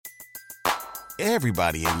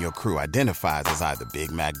Everybody in your crew identifies as either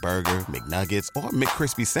Big Mac Burger, McNuggets, or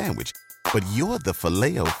McCrispy Sandwich. But you're the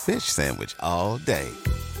Filet-O-Fish Sandwich all day.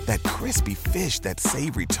 That crispy fish, that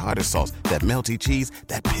savory tartar sauce, that melty cheese,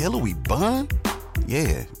 that pillowy bun.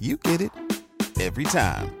 Yeah, you get it. Every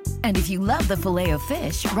time. And if you love the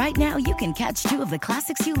Filet-O-Fish, right now you can catch two of the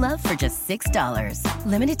classics you love for just $6.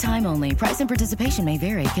 Limited time only. Price and participation may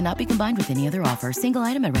vary. Cannot be combined with any other offer. Single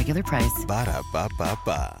item at regular price.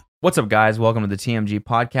 Ba-da-ba-ba-ba. What's up, guys? Welcome to the TMG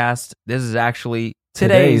podcast. This is actually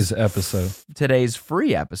Today's episode. Today's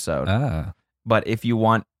free episode. But if you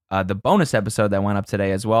want the bonus episode that went up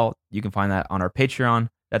today as well, you can find that on our Patreon.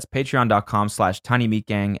 That's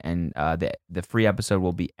patreon.com/tinymeatgang, and the free episode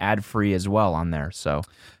will be ad-free as well on there. So,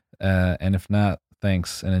 and if not,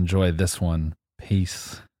 thanks and enjoy this one.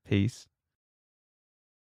 Peace. Peace.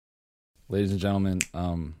 Ladies and gentlemen,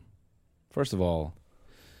 first of all,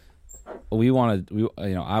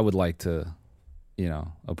 I would like to,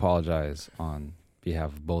 apologize on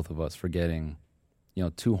behalf of both of us for getting,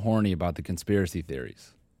 too horny about the conspiracy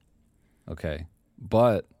theories. Okay.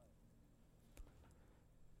 But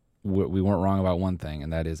we weren't wrong about one thing,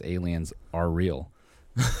 and that is aliens are real.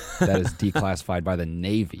 That is declassified by the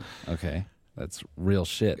Navy. Okay. That's real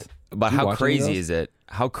shit. But how crazy is it?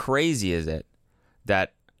 How crazy is it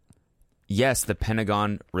that, yes, the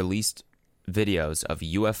Pentagon released videos of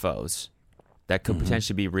UFOs that could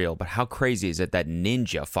potentially be real, but how crazy is it that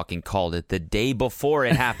Ninja fucking called it the day before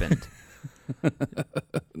it happened?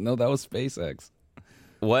 No, that was SpaceX.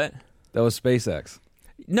 What? That was SpaceX.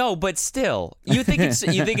 No, but still, you think it's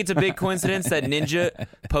a big coincidence that Ninja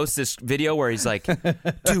posts this video where he's like,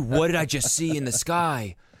 "Dude, what did I just see in the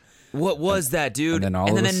sky? What was that, dude?" And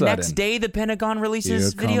then the next day, the Pentagon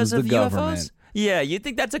releases videos of UFOs. Yeah, you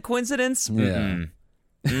think that's a coincidence? Yeah.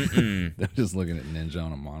 They're just looking at Ninja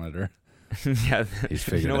on a monitor. Yeah, he's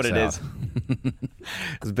figuring you know what it out. is.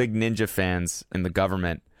 Those big Ninja fans in the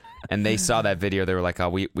government, and they saw that video. They were like, "Oh,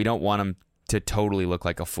 we don't want him to totally look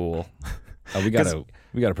like a fool." We gotta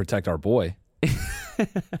protect our boy. We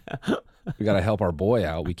gotta help our boy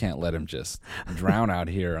out. We can't let him just drown out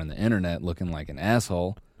here on the internet looking like an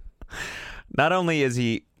asshole. Not only is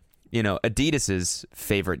he, Adidas's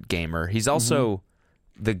favorite gamer, he's also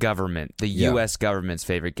the government, the U.S. government's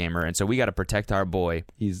favorite gamer, and so we got to protect our boy.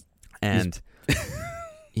 He's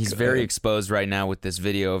very exposed right now with this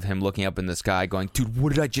video of him looking up in the sky, going, "Dude,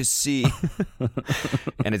 what did I just see?"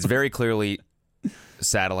 And it's very clearly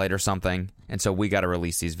satellite or something, and so we got to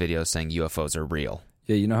release these videos saying UFOs are real.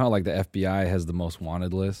 Yeah, you know how like the FBI has the most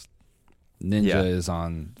wanted list? Ninja is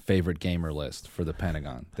on favorite gamer list for the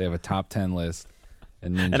Pentagon. They have a top 10 list,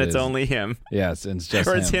 and Ninja and it's only him. Yes, it's just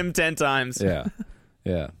or it's him 10 times.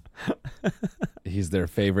 Yeah. He's their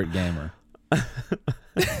favorite gamer.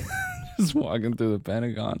 Just walking through the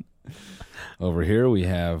Pentagon. Over here we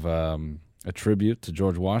have a tribute to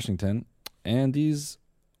George Washington, and these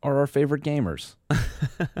are our favorite gamers.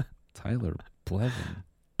 Tyler Blevin.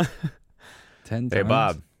 10 times. Hey,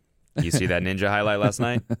 Bob, you see that Ninja highlight last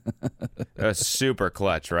night? That was super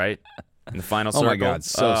clutch, right? In the final circle. Oh, my God.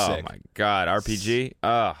 So sick. Oh, my God. RPG?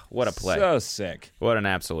 Oh, what a play. So sick. What an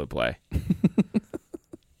absolute play.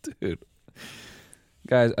 Dude.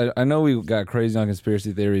 Guys, I know we got crazy on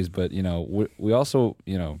conspiracy theories, but, we also,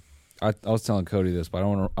 I was telling Cody this, but I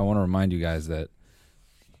want to remind you guys that,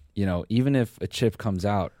 even if a chip comes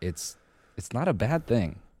out, it's not a bad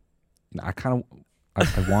thing. I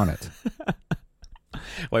want it.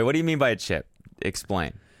 Wait, what do you mean by a chip?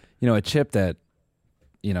 Explain. A chip that,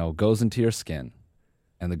 goes into your skin,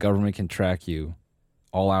 and the government can track you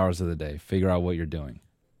all hours of the day, figure out what you're doing,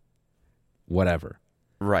 whatever.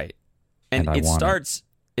 Right. And it starts...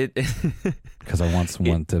 Because I want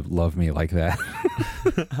someone to love me like that.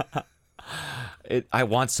 I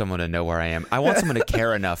want someone to know where I am. I want someone to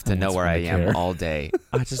care enough to know where I am all day.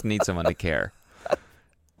 I just need someone to care.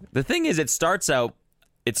 The thing is, it starts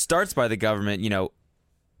by the government,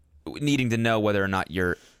 needing to know whether or not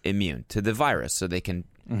you're immune to the virus so they can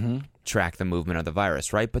track the movement of the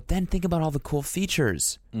virus, right? But then think about all the cool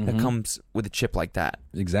features that comes with a chip like that.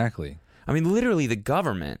 Exactly. I mean, literally, the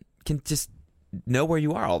government can just know where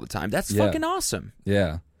you are all the time. That's fucking awesome.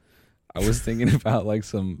 Yeah. I was thinking about like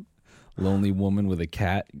some lonely woman with a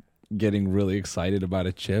cat getting really excited about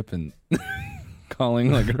a chip and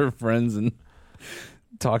calling like her friends and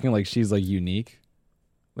talking like she's like unique.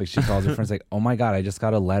 Like she calls her friends like, "Oh my God, I just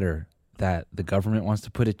got a letter that the government wants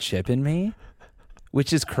to put a chip in me,"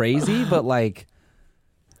 which is crazy, but like,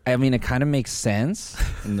 I mean, it kind of makes sense.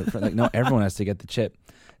 And like, no, everyone has to get the chip.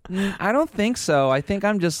 I don't think so. I think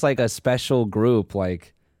I'm just like a special group.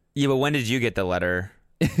 Like, yeah, but when did you get the letter?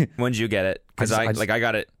 When did you get it? Because I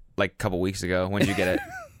got it like a couple weeks ago. When did you get it?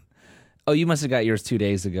 Oh, you must have got yours 2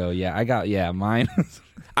 days ago. Yeah, I got mine.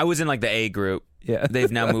 I was in like the A group. Yeah.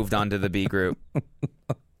 They've now moved on to the B group.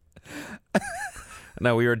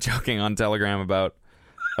 No, we were joking on Telegram about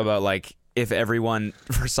like if everyone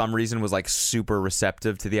for some reason was like super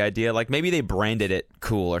receptive to the idea, like maybe they branded it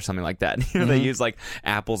cool or something like that. They use like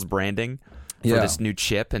Apple's branding for this new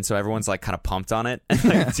chip, and so everyone's like kind of pumped on it. And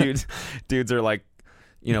like dudes are like,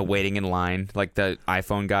 waiting in line. Like the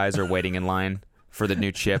iPhone guys are waiting in line for the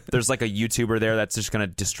new chip. There's like a YouTuber there that's just gonna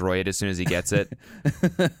destroy it as soon as he gets it.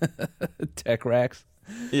 Tech Racks.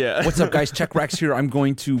 Yeah. What's up, guys? Tech Racks here. I'm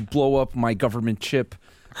going to blow up my government chip.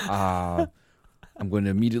 I'm going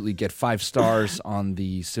to immediately get 5 stars on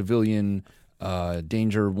the civilian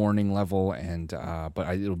danger warning level,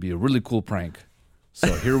 but it'll be a really cool prank.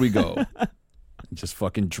 So here we go. Just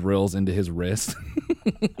fucking drills into his wrist.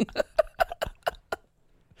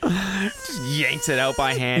 Just yanks it out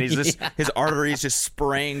by hand. His arteries just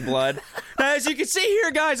spraying blood. As you can see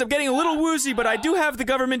here, guys, I'm getting a little woozy, but I do have the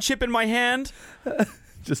government chip in my hand.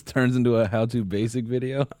 Just turns into a how-to basic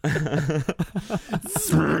video.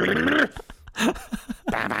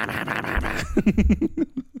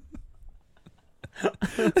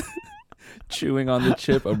 Chewing on the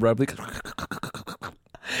chip abruptly.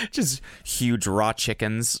 Just huge raw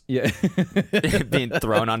chickens. Yeah. Being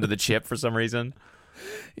thrown onto the chip for some reason.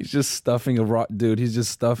 He's just stuffing a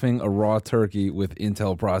raw turkey with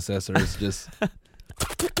Intel processors. Just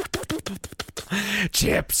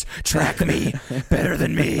chips track me better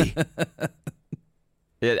than me.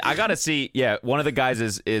 Yeah, I gotta see. Yeah, one of the guys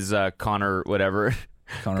is Connor whatever.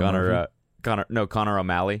 Connor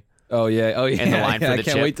O'Malley. Oh yeah. And the line for the I can't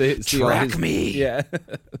chip. wait to see track me. Yeah.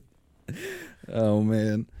 Oh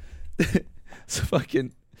man. So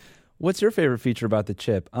fucking. What's your favorite feature about the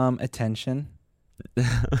chip? Attention.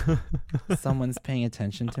 Someone's paying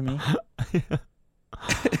attention to me.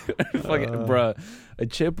 Bruh, a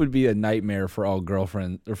chip would be a nightmare for all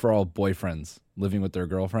girlfriends or for all boyfriends living with their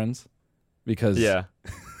girlfriends, because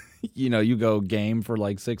you go game for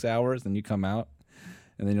like 6 hours and you come out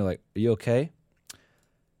and then you're like, are you okay?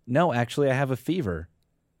 No, actually I have a fever.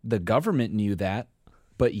 The government knew that,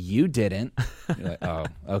 but you didn't. You're like, oh,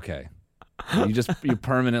 okay. You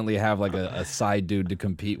permanently have like a side dude to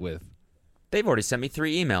compete with. They've already sent me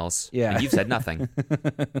 3 emails. Yeah. And you've said nothing.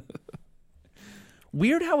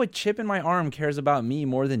 Weird how a chip in my arm cares about me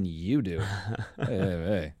more than you do.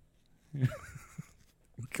 Hey.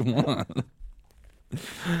 Come on.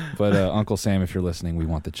 But Uncle Sam, if you're listening, we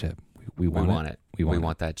want the chip. We want it. We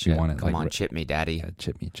want that chip. We want it. Come on, chip me, daddy. Yeah,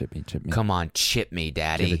 chip me. Come on, chip me,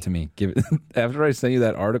 daddy. Give it to me. Give it. After I sent you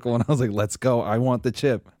that article and I was like, let's go. I want the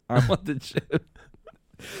chip.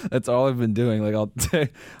 That's all I've been doing. Like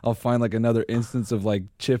I'll find like another instance of like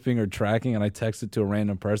chipping or tracking, and I text it to a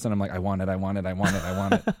random person. I'm like, I want it.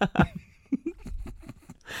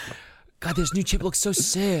 God, this new chip looks so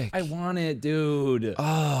sick. I want it, dude.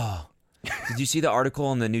 Oh, did you see the article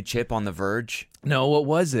on the new chip on The Verge? No, what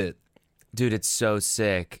was it? Dude, it's so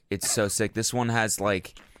sick. This one has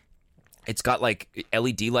like, it's got like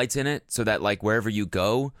LED lights in it, so that like wherever you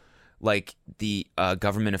go, like the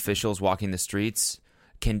government officials walking the streets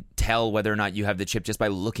can tell whether or not you have the chip just by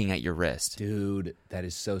looking at your wrist. Dude, that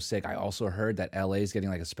is so sick. I also heard that LA is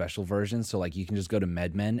getting like a special version, so like you can just go to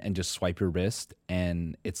MedMen and just swipe your wrist,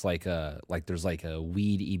 and it's like there's like a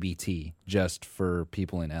weed EBT just for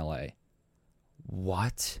people in LA.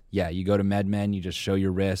 What? Yeah, you go to MedMen, you just show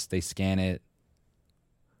your wrist, they scan it,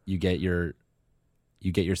 you get your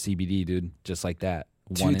CBD, dude, just like that.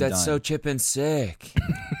 Dude, that's so chip and sick.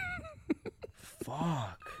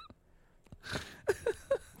 Fuck.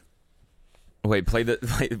 Wait, play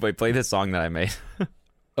the song that I made.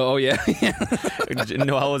 Oh yeah.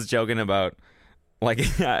 Noel was joking about like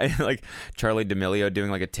Charlie D'Amelio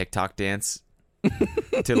doing like a TikTok dance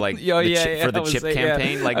to like for the chip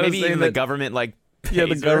campaign. Yeah. Like maybe even the government like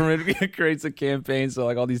the government creates a campaign, so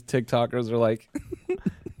like all these TikTokers are like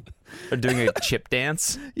are doing a chip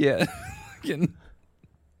dance. Yeah.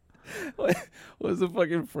 What was the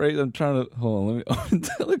fucking phrase? I'm trying to hold on. Let me open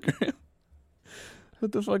Telegram.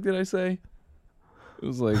 What the fuck did I say? It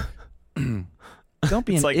was like, don't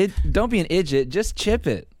be an idiot. Just chip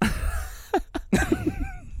it.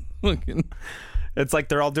 It's like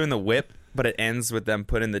they're all doing the whip, but it ends with them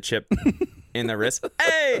putting the chip in their wrist.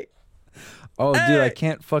 Hey! Oh, hey! Dude, I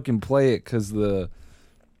can't fucking play it because the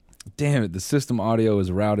system audio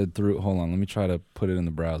is routed through. Hold on, let me try to put it in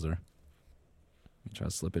the browser. Let me try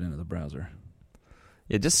to slip it into the browser.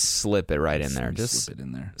 Yeah, just slip it right in there. Just slip it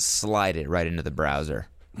in there. Slide it right into the browser.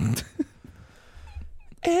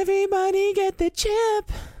 Everybody get the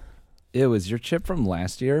chip. Ew, is your chip from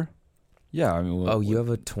last year? Yeah, I mean. You have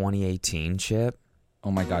a 2018 chip?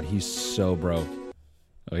 Oh my God, he's so broke.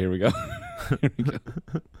 Oh, here we go. Here we go.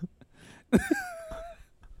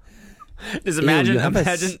 Just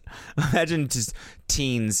imagine just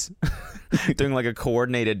teens doing like a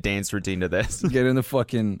coordinated dance routine to this. Get in the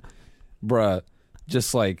fucking, bruh,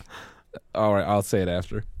 just like, all right, I'll say it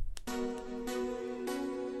after.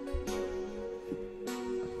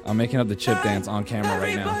 I'm making up the chip dance on camera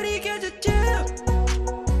right now. Everybody get the chip.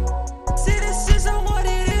 See, this isn't what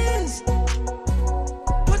it is.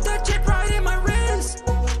 Put that chip right in my wrist.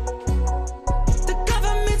 The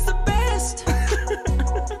government's the best. I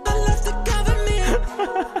love the government.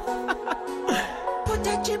 Put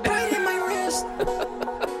that chip right in my wrist.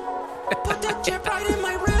 Put that chip right in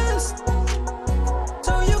my wrist.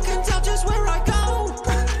 So you can tell just where I go.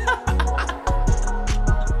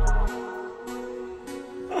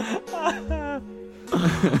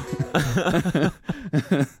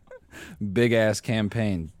 Big ass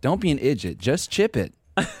campaign. Don't be an idiot. Just chip it,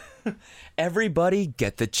 Everybody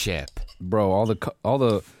get the chip. bro. All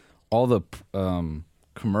the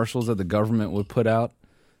commercials that the government would put out,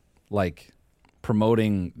 like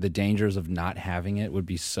promoting the dangers of not having it, would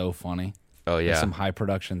be so funny. Oh Like yeah. some high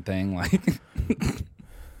production thing. Like,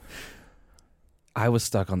 I was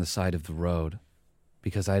stuck on the side of the road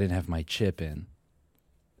because I didn't have my chip in,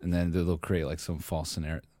 and then they'll create like some false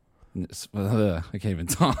scenario. I can't even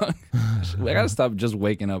talk. I gotta stop just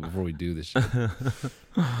waking up before we do this shit.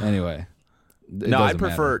 Anyway, No, I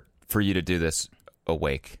prefer for you to do this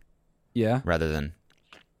awake Yeah. rather than.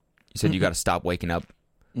 You said you got to stop waking up.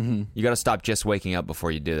 Mm-hmm. You got to stop just waking up before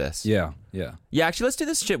you do this. Yeah. Yeah. Yeah, actually, let's do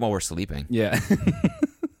this shit while we're sleeping. Yeah.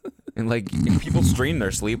 And like, if people stream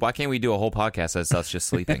their sleep, why can't we do a whole podcast that's us just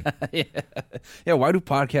sleeping? Yeah. Why do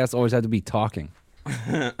podcasts always have to be talking?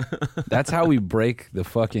 That's how we break the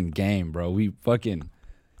fucking game, bro. We fucking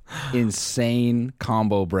insane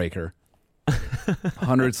combo breaker.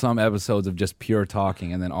 100 some episodes of just pure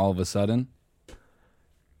talking, and then all of a sudden,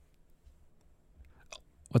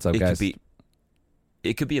 what's up, guys?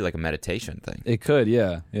 It could be like a meditation thing. It could,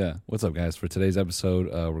 yeah. What's up, guys? For today's episode,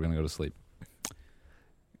 we're gonna go to sleep.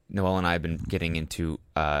 Noel and I have been getting into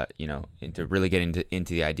really getting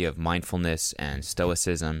into the idea of mindfulness and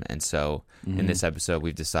stoicism, and so in this episode,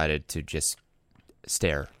 we've decided to just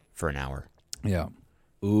stare for an hour. Yeah.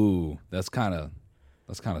 Ooh, that's kind of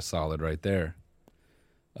solid right there.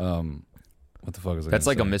 What the fuck is that? That's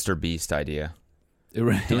like a Mr. Beast idea. It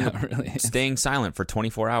really, yeah, it really is. Staying silent for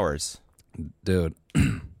 24 hours. Dude.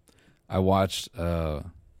 I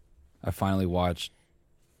finally watched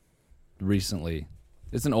recently.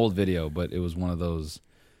 It's an old video, but it was one of those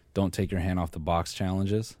don't take your hand off the box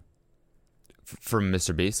challenges. From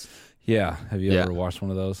Mr. Beast? Yeah. Have you Yeah. ever watched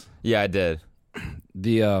one of those? Yeah, I did.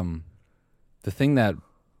 The thing that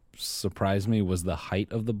surprised me was the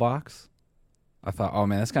height of the box. I thought, oh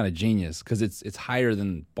man, that's kind of genius because it's higher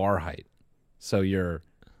than bar height, so you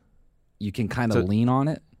can kind of lean on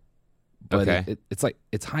it, but Okay.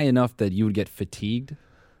 it's high enough that you would get fatigued.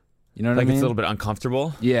 You know what Like I mean? it's a little bit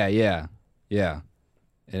uncomfortable. Yeah.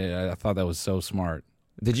 And I thought that was so smart.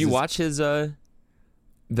 Did you watch his the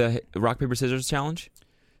rock paper scissors challenge?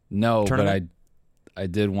 No, Tournament? but I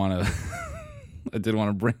did want to. I did want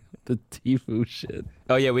to bring up the Tfue shit.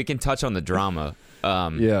 Oh yeah, we can touch on the drama.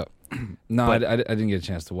 Yeah. No, But- I didn't get a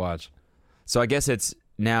chance to watch. So I guess it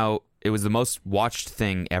was the most watched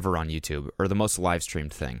thing ever on YouTube, or the most live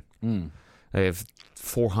streamed thing. They have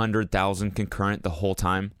 400,000 concurrent the whole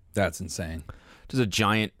time. That's insane. Just a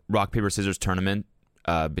giant rock paper scissors tournament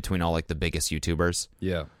between all like the biggest YouTubers.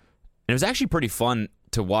 Yeah. And it was actually pretty fun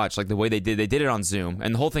to watch, like the way they did it on Zoom,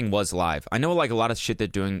 and the whole thing was live. I know like a lot of shit they're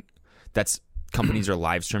doing that's companies are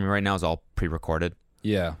live streaming right now is all pre-recorded.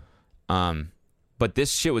 Yeah. But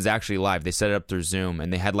this shit was actually live. They set it up through Zoom,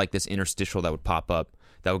 and they had like this interstitial that would pop up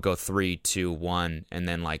that would go 3, 2, 1, and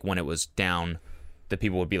then like when it was down, the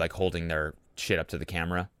people would be like holding their shit up to the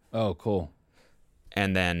camera, Oh, cool.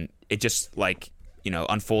 and then it just like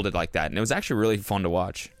unfolded like that, and it was actually really fun to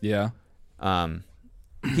watch. Yeah.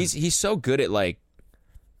 He's so good at like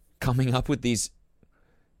coming up with these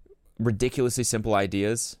ridiculously simple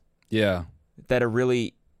ideas Yeah. that are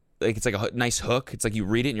really like it's like a nice hook. It's like you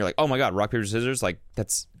read it and you're like, oh my god, rock paper scissors, like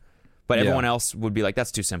that's. But Yeah. everyone else would be like,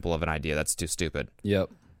 that's too simple of an idea. That's too stupid. Yep.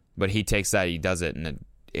 But he takes that, he does it, and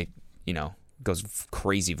it goes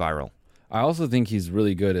crazy viral. I also think he's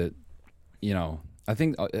really good at, I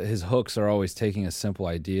think his hooks are always taking a simple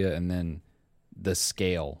idea and then the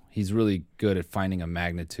scale. He's really good at finding a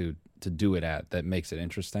magnitude to do it at that makes it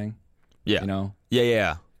interesting. Yeah. You know?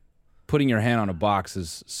 Yeah. Putting your hand on a box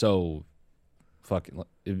is so fucking,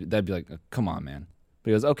 that'd be like, come on, man. But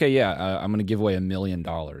he goes, okay, yeah, I'm gonna give away $1 million.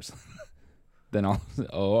 Then I'll,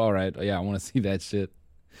 all right, yeah, I want to see that shit.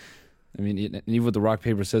 I mean, even with the rock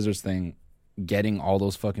paper scissors thing, getting all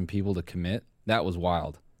those fucking people to commit, that was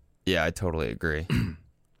wild. Yeah, I totally agree.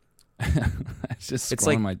 It's just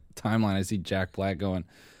scrolling my timeline. I see Jack Black going,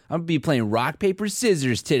 I'm gonna be playing rock paper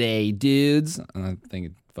scissors today, dudes. And I'm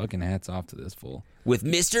thinking, fucking hats off to this fool. With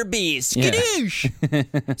Mr. B, skadoosh,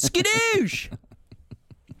 skadoosh.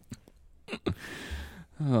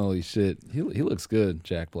 Holy shit, he looks good,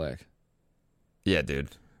 Jack Black. Yeah, dude.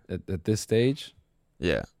 At this stage,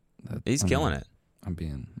 Yeah, he's killing it. I'm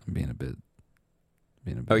being a bit.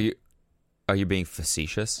 Are you being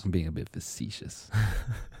facetious? I'm being a bit facetious.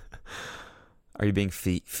 Are you being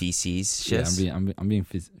feces? Yeah, I'm being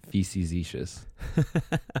facetious.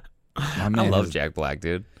 I love Jack Black,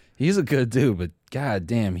 dude. He's a good dude, but god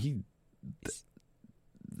damn, he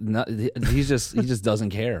just doesn't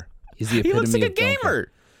care. He's the epitome. He looks like a of don't care.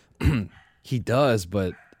 gamer. He does,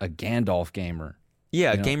 but a Gandalf gamer.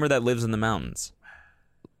 Yeah, a gamer that lives in the mountains.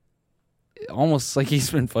 Almost like he's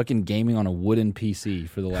been fucking gaming on a wooden PC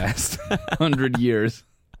for the last 100 years.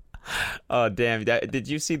 Oh, damn. Did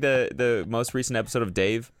you see the most recent episode of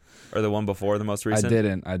Dave? Or the one before the most recent?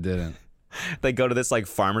 I didn't. They go to this like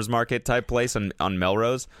farmer's market type place on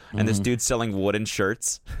Melrose, and this dude's selling wooden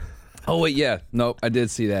shirts. Oh, wait, yeah. Nope, I did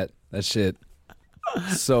see that. That shit.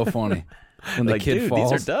 So funny. When the Like, kid dude, falls.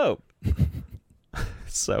 these are dope.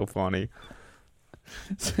 So funny.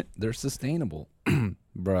 They're sustainable.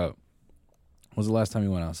 Bro, when was the last time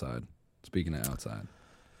you went outside? Speaking of outside.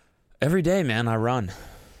 Every day, man, I run.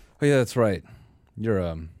 Oh yeah, that's right.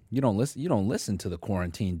 You're you don't listen to the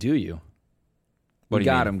quarantine, do you? What We do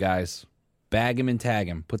you got mean? him, guys. Bag him and tag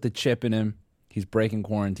him. Put the chip in him. He's breaking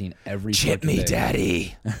quarantine every Chip fucking me, day.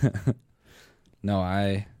 daddy. No,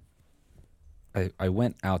 I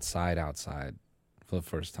went outside for the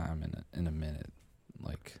first time in a minute,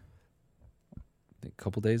 like I think a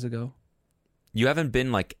couple days ago. You haven't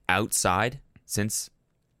been like outside since?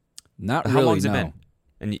 Not How really. long's it no. been?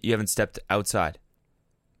 And you haven't stepped outside?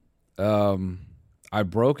 I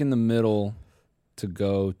broke in the middle to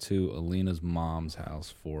go to Alina's mom's house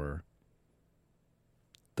for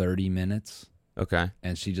 30 minutes, Okay.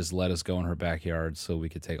 and she just let us go in her backyard so we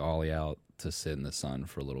could take Ollie out to sit in the sun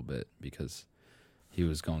for a little bit because he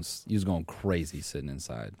was going crazy sitting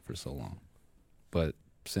inside for so long. But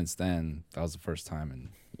since then, that was the first time in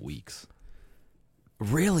weeks.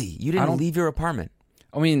 Really? You I didn't don't- leave your apartment?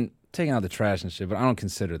 I mean, taking out the trash and shit, but I don't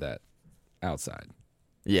consider that outside.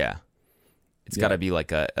 Yeah. It's Yeah. got to be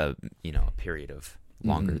like a period of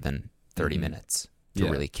longer than 30 minutes to Yeah.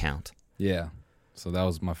 really count. Yeah. So that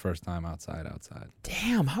was my first time outside.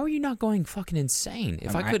 Damn, how are you not going fucking insane?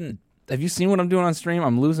 If I couldn't... Have you seen what I'm doing on stream?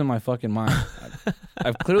 I'm losing my fucking mind.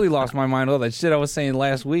 I've clearly lost my mind. All that shit I was saying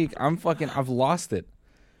last week, I've lost it.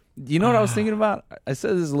 You know what I was thinking about? I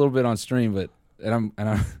said this a little bit on stream, but I'm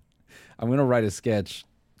gonna write a sketch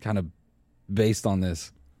kind of based on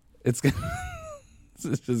this. It's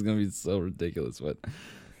just gonna be so ridiculous. But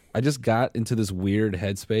I just got into this weird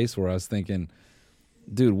headspace where I was thinking,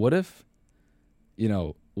 dude, what if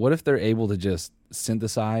they're able to just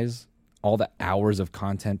synthesize all the hours of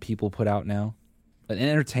content people put out now? An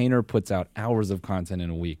entertainer puts out hours of content in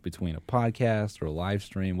a week between a podcast or a live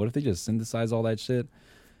stream. What if they just synthesize all that shit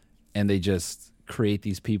and they just create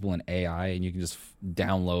these people in AI and you can just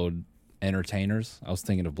download entertainers? I was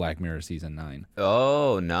thinking of Black Mirror season 9.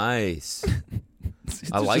 Oh, nice.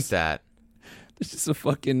 I like that. It's just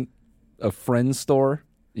a friend store.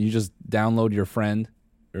 You just download your friend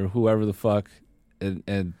or whoever the fuck,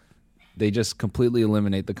 and they just completely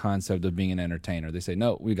eliminate the concept of being an entertainer. They say,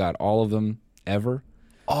 no, we got all of them ever.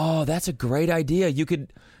 Oh, that's a great idea. You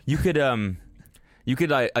could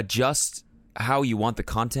adjust how you want the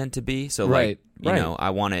content to be. So Right, like, right. you know,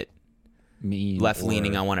 I want it Mean left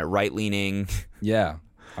leaning, or- I want it right leaning. Yeah.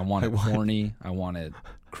 I want it horny. I want it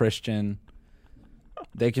Christian.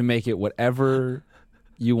 They can make it whatever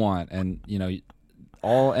you want. And,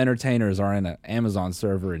 all entertainers are in an Amazon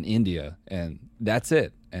server in India, and that's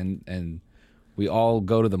it. And we all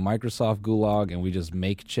go to the Microsoft gulag, and we just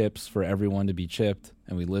make chips for everyone to be chipped,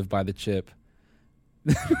 and we live by the chip.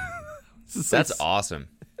 That's awesome.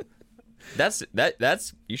 That's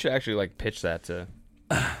you should actually like pitch that to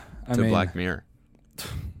Black Mirror.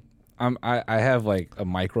 I have like a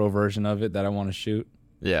micro version of it that I want to shoot.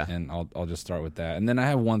 Yeah. And I'll just start with that. And then I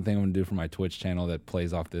have one thing I'm going to do for my Twitch channel that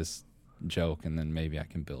plays off this joke, and then maybe I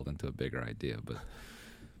can build into a bigger idea. But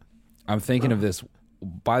I'm thinking of this.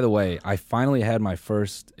 By the way, I finally had my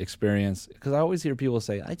first experience, because I always hear people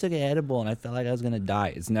say, I took an edible and I felt like I was going to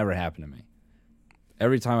die. It's never happened to me.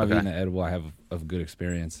 Every time I've Okay. eaten an edible, I have a good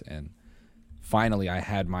experience. And finally, I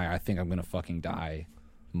had my I think I'm going to fucking die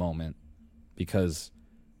moment because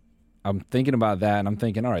I'm thinking about that and I'm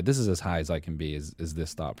thinking, all right, this is as high as I can be is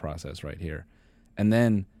this thought process right here. And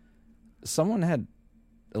then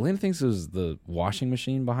Elena thinks it was the washing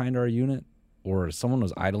machine behind our unit or someone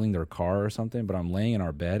was idling their car or something, but I'm laying in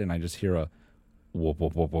our bed and I just hear a whoop,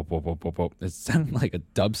 whoop, whoop, whoop, whoop, whoop, whoop, whoop. It sounded like a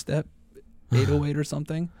dubstep 808 or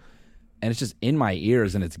something. And it's just in my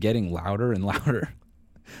ears and it's getting louder and louder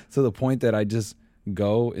to the point that I just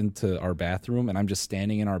go into our bathroom and I'm just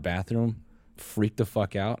standing in our bathroom, freaked the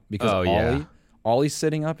fuck out because Ollie's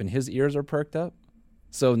sitting up and his ears are perked up.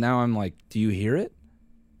 So now I'm like, do you hear it?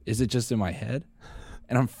 Is it just in my head?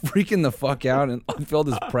 And I'm freaking the fuck out and I feel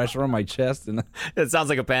this pressure on my chest. And It sounds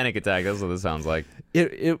like a panic attack. That's what this sounds like.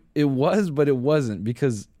 it was, but it wasn't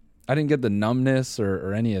because I didn't get the numbness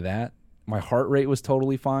or any of that. My heart rate was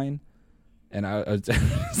totally fine. And I was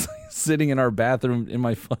sitting in our bathroom in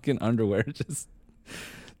my fucking underwear, just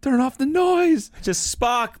turn off the noise. Just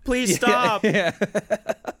Spock, please stop. Yeah.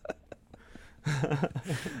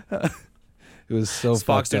 It was so Spock's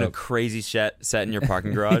fucked doing a up. crazy set in your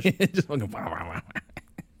parking garage. Just fucking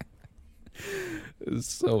it was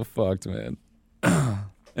so fucked, man.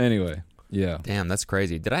 Anyway, yeah. Damn, that's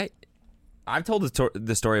crazy. I've told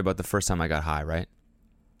the story about the first time I got high, right?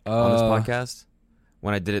 On this podcast?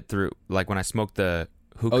 When I did it through, like when I smoked the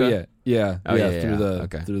hookah. Oh yeah. Okay.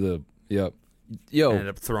 Through the yep. Yo, I ended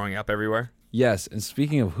up throwing up everywhere. yes. And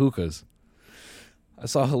speaking of hookahs, I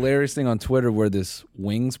saw a hilarious thing on Twitter where this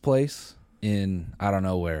wings place in I don't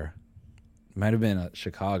know where, it might have been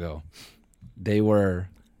Chicago. They were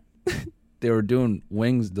doing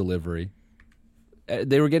wings delivery.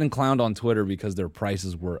 They were getting clowned on Twitter because their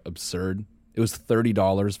prices were absurd. It was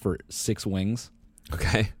 $30 for 6 wings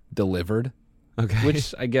Okay. delivered. Okay.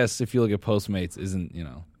 Which I guess if you look at Postmates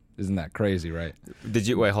isn't that crazy, right? Did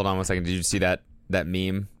you wait? Hold on 1 second. Did you see that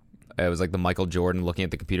meme? It was like the Michael Jordan looking at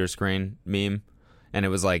the computer screen meme, and it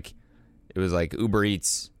was like Uber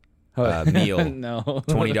Eats meal No.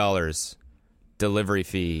 $20, delivery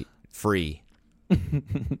fee free,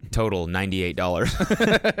 total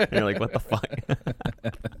 $98. You're like, what the fuck?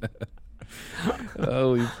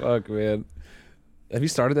 Holy fuck, man. Have you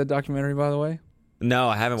started that documentary, by the way? No,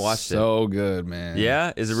 I haven't watched it. So good, man.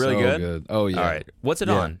 Yeah, is it really So good? Oh yeah. All right, what's it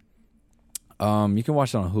Yeah. on? You can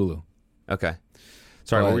watch it on Hulu. Okay.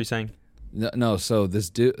 Sorry, what But- were you saying? No, so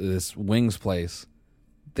this wings place,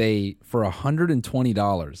 they for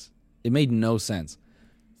 $120, it made no sense.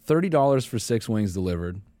 $30 for 6 wings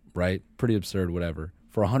delivered, right? Pretty absurd, whatever.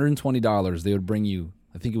 For $120, they would bring you,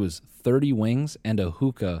 I think it was 30 wings and a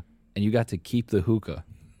hookah, and you got to keep the hookah.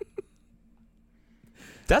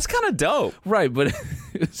 That's kind of dope. Right, but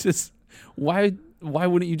it's just why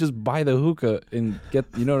wouldn't you just buy the hookah and get,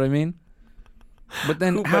 you know what I mean? But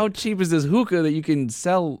then how cheap is this hookah that you can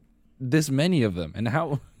sell this many of them? And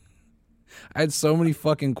how I had so many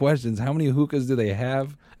fucking questions. How many hookahs do they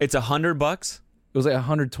have? It's $100. It was like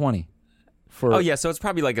 120 for Oh yeah, so it's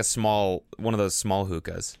probably like one of those small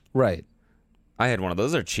hookahs. right. I had one of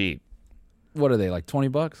those. They're cheap. What are they, like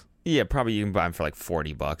 $20? Yeah, probably you can buy them for like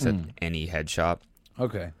 $40 at any head shop.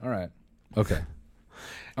 Okay, all right. Okay.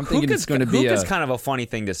 I'm thinking it's going to be hookah's kind of a funny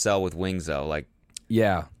thing to sell with wings though. Like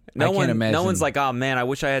yeah. no I can't imagine. no one's like, oh man, I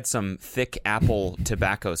wish I had some thick apple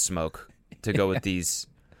tobacco smoke to go with these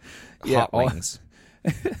hot wings.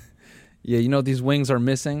 Yeah, you know what these wings are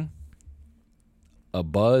missing? A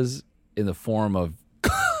buzz in the form of,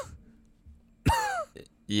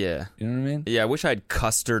 Yeah. you know what I mean? Yeah, I wish I had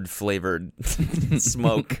custard flavored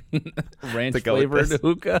smoke. Ranch To go with flavored this.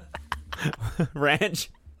 hookah. Ranch.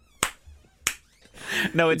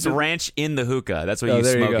 No, it's ranch in the hookah. That's what Oh, you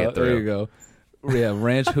there smoke you go. it through. There you go. Yeah,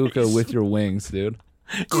 ranch hookah with your wings, dude.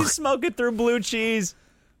 You smoke it through blue cheese.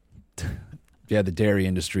 Yeah, the dairy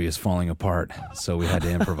industry is falling apart, so we had to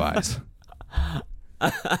improvise.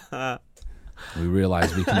 We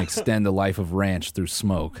realized we can extend the life of ranch through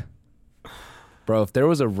smoke. Bro, if there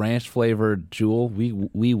was a ranch flavored Juul,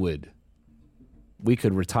 we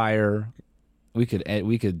could retire. We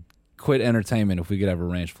could quit entertainment if we could have a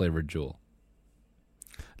ranch flavored Juul.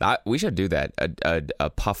 We should do that. A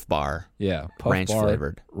puff bar. Yeah, puff Ranch bar,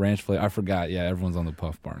 flavored. Ranch flavor. I forgot. Yeah, everyone's on the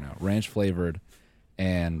puff bar now. Ranch flavored,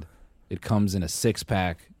 and it comes in a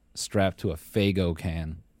 6-pack strapped to a Faygo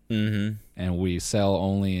can. Mm-hmm. And we sell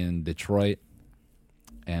only in Detroit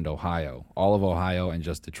and Ohio, all of Ohio and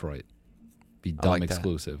just Detroit. Be dumb like that.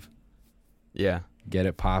 exclusive. Yeah. Get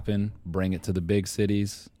it popping. Bring it to the big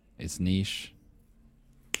cities. It's niche.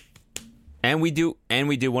 And we do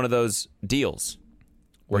one of those deals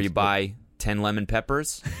where you buy 10 lemon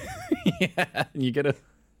peppers, Yeah, and you get a,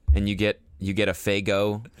 and you get a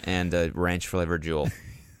Faygo and a ranch flavored Jewel.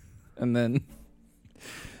 and then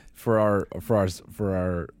for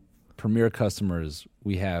our premier customers,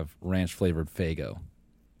 we have ranch flavored Faygo.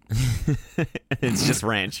 It's just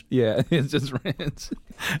ranch. Yeah, it's just ranch.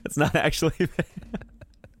 It's not actually.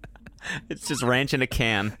 It's just ranch in a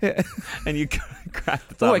can, and you crack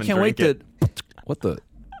the top. Oh, I and can't wait drink to. What the?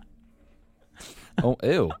 Oh,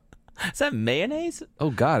 ew. Is that mayonnaise? Oh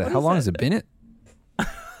God, how long has it been?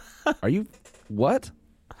 Are you what?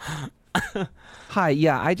 Hi,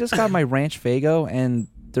 yeah, I just got my ranch Faygo, and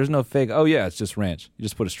there's no Faygo. Oh yeah, it's just ranch. You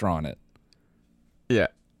just put a straw in it. Yeah.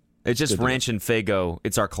 It's just Good ranch and Faygo.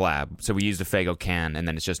 It's our collab. So we used a Faygo can, and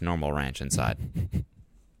then it's just normal ranch inside.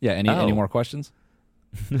 Yeah. Any Oh. more questions?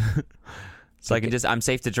 So I'm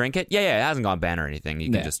safe to drink it? Yeah, it hasn't gone bad or anything. You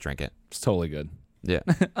can Nah. just drink it. It's totally good. Yeah.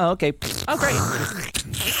 Oh, okay. Oh, great.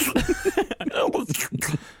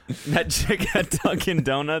 That chick at Dunkin'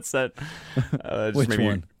 Donuts that just Which maybe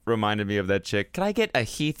one? reminded me of that chick. Can I get a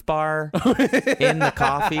Heath bar in the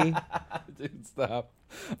coffee? Dude, stop.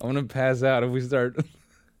 I'm gonna pass out if we start.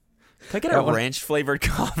 Can I get a ranch flavored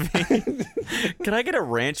coffee? Can I get a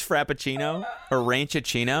ranch frappuccino or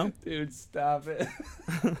ranchachino? Dude, stop it.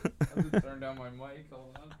 I'm gonna turn down my mic.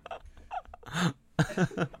 Hold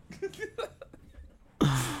on.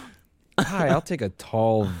 Hi, I'll take a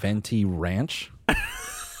tall venti ranch.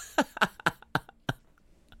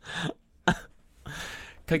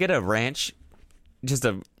 Can I get a ranch? Just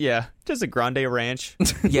a grande ranch.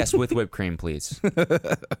 Yes, with whipped cream, please.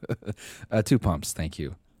 2 pumps, thank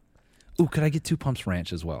you. Ooh, could I get 2 pumps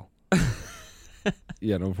ranch as well?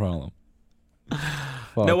 Yeah, no problem.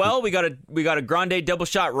 Fuck. Noel, we got a grande double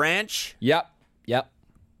shot ranch. Yep.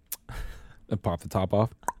 And pop the top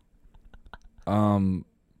off.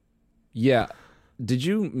 Yeah. Did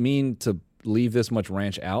you mean to leave this much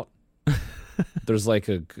ranch out? There's like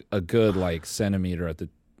a good like centimeter at the.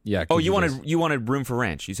 Yeah. Oh, could you just- wanted room for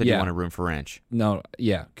ranch. You said you Yeah. wanted room for ranch. No.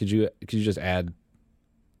 Yeah. Could you just add?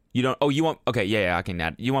 You don't. Oh, you want? Okay, yeah, I can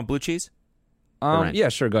add. You want blue cheese? ranch? Yeah.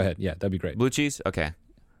 Sure. Go ahead. Yeah, that'd be great. Blue cheese? Okay,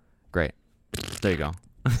 great. There you go.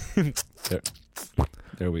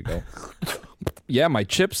 There we go. Yeah, my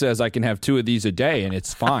chip says I can have 2 of these a day, and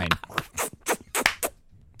it's fine.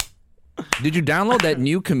 Did you download that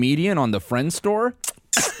new comedian on the Friend store?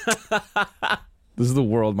 This is the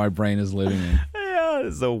world my brain is living in. Yeah,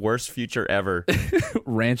 it's the worst future ever.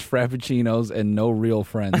 Ranch frappuccinos and no real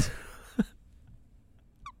friends.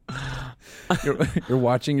 You're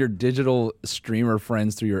watching your digital streamer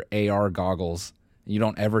friends through your AR goggles. You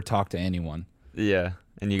don't ever talk to anyone. Yeah,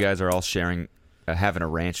 and you guys are all sharing, having a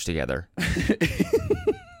ranch together.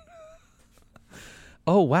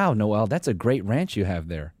 Oh, wow, Noel, that's a great ranch you have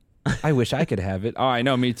there. I wish I could have it. Oh, I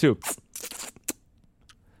know, me too.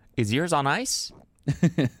 Is yours on ice?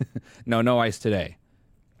 No ice today.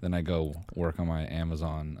 Then I go work on my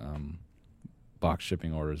Amazon box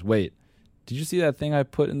shipping orders. Wait, did you see that thing I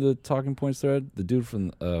put in the talking points thread? The dude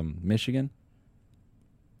from Michigan?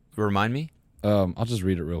 Remind me. I'll just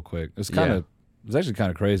read it real quick. It's actually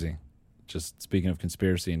kind of crazy. Just speaking of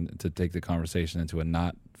conspiracy and to take the conversation into a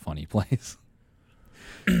not funny place.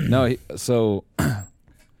 No, so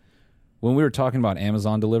when we were talking about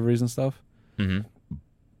Amazon deliveries and stuff,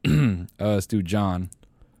 this dude John,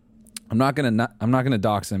 I'm not gonna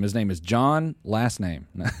dox him. His name is John, last name.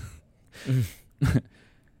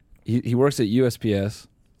 He works at USPS,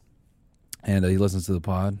 and he listens to the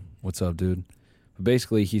pod. What's up, dude? But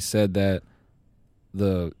basically, he said that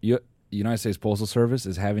the United States Postal Service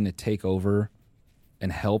is having to take over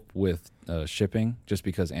and help with shipping just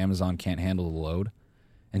because Amazon can't handle the load.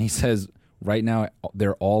 And he says right now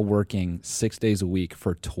they're all working 6 days a week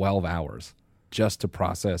for 12 hours just to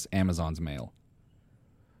process Amazon's mail.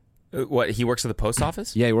 What, he works at the post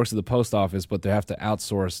office? Yeah, he works at the post office, but they have to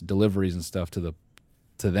outsource deliveries and stuff to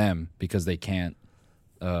them because they can't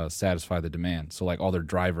satisfy the demand. So like all their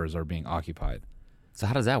drivers are being occupied. So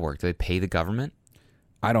how does that work? Do they pay the government?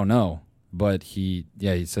 I don't know, but he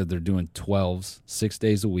said they're doing 12s 6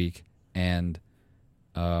 days a week, and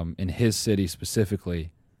in his city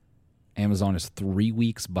specifically, Amazon is 3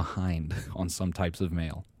 weeks behind on some types of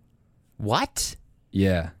mail. What?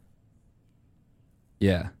 Yeah.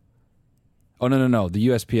 Oh, no. The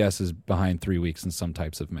USPS is behind 3 weeks in some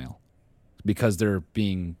types of mail because they're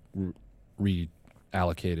being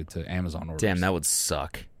reallocated to Amazon orders. Damn, that would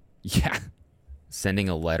suck. Yeah. Sending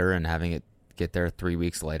a letter and having it get there 3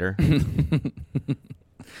 weeks later.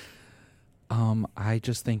 I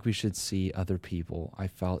just think we should see other people. I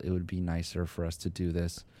felt it would be nicer for us to do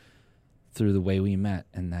this through the way we met,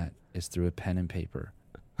 and that is through a pen and paper.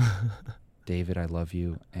 David, I love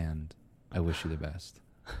you, and I wish you the best.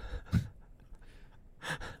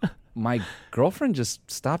 My girlfriend just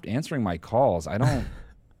stopped answering my calls. I don't.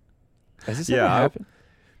 Has this ever happened?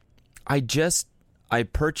 I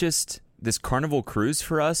purchased this Carnival cruise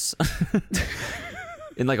for us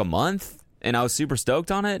in like a month, and I was super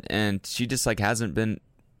stoked on it, and she just like hasn't been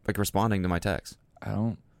like responding to my texts.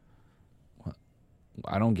 I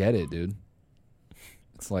don't get it, dude.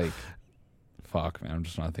 It's like, fuck, man. I'm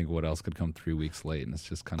just trying to think what else could come 3 weeks late, and it's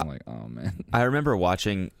just kind of like, oh man. I remember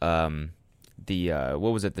watching the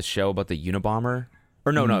what was it? The show about the Unabomber?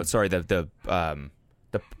 Or no, sorry, the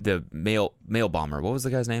mail bomber. What was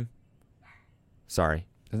the guy's name? Sorry,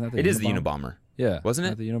 Isn't that the it is the Unabomber? Unabomber. Yeah, Wasn't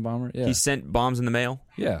Isn't it? that the Unabomber? Yeah, He sent bombs in the mail.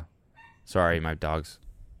 yeah. Sorry, my dogs.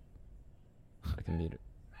 I can mute it.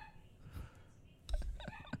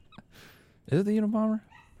 Is it the Unabomber?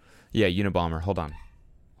 Yeah, Unabomber. Hold on.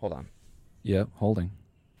 Yep, holding.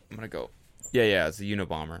 I'm gonna go. Yeah, it's the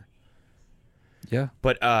Unabomber. Yeah,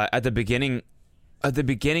 But at the beginning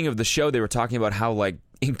of the show, they were talking about how like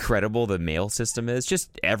incredible the mail system is,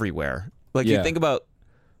 just everywhere. Like you Yeah. think about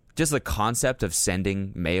just the concept of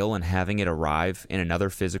sending mail and having it arrive in another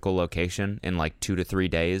physical location in like 2 to 3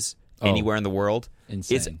 days anywhere in the world.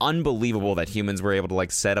 Insane. It's unbelievable that humans were able to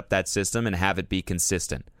like set up that system and have it be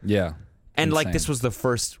consistent. yeah. And like Insane. this was the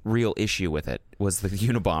first real issue with it was the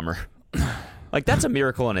Unabomber. Like that's a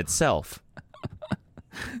miracle in itself,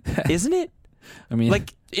 isn't it? I mean,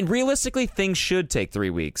 Like realistically, things should take 3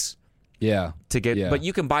 weeks yeah, to get, yeah. but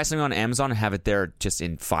you can buy something on Amazon and have it there just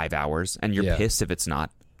in 5 hours, and you're Yeah. pissed if it's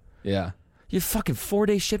not. yeah. You fucking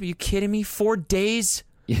 4-day ship? Are you kidding me? 4 days?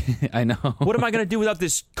 I know. What am I gonna do without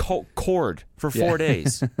this cord for 4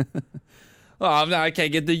 days? Oh, now I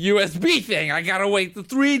can't get the USB thing. I gotta wait the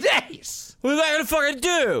 3 days. What am I gonna fucking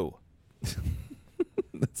do?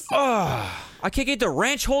 I can't get the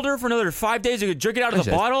ranch holder for another 5 days. I could drink it out of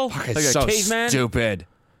the bottle like a caveman. Stupid.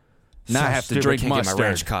 Now So I have to stupid, drink can't get mustard. my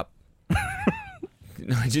ranch cup.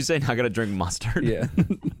 Did you say not gonna drink mustard? Yeah.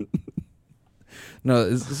 No,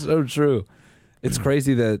 it's so true. It's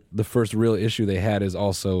crazy that the first real issue they had is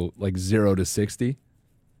also like 0 to 60.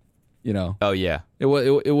 You know, Oh yeah. it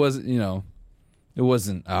was you know, it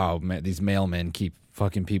wasn't. Oh man, these mailmen keep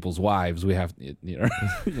fucking people's wives. We have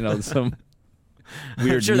some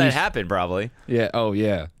weird. I'm sure that niche- happened probably. Yeah. Oh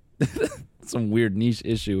yeah. Some weird niche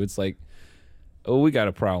issue. It's like, oh, we got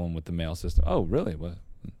a problem with the mail system. Oh really? What?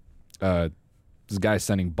 This guy's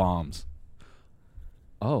sending bombs.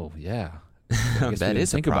 Oh yeah. I guess That we didn't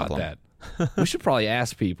is a think problem. about that. We should probably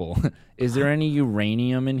ask people: is there any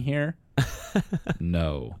uranium in here?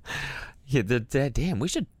 No. Yeah, damn, we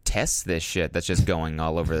should test this shit that's just going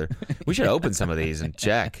all over. We should open some of these and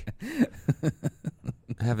check.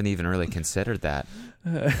 I haven't even really considered that.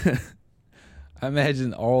 I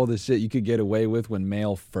imagine all the shit you could get away with when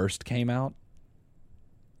mail first came out.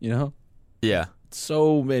 You know, Yeah.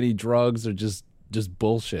 so many drugs are just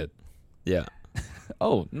bullshit. Yeah.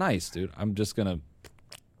 Oh, nice, dude. I'm just gonna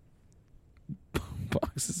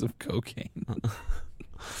boxes of cocaine.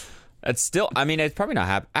 It's still, I mean, it's probably not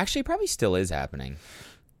happening. Actually, it probably still is happening.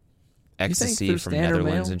 Ecstasy through from standard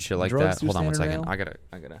Netherlands mail? and shit like Drugs that. through Hold on one standard second. mail?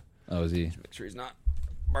 I gotta Oh, is he? make sure he's not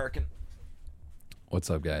barking. What's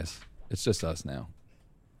up, guys? It's just us now.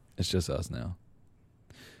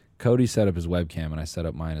 Cody set up his webcam, and I set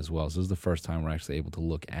up mine as well. So this is the first time we're actually able to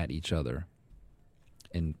look at each other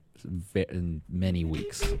in many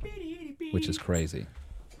weeks, which is crazy.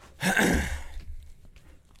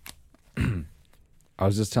 I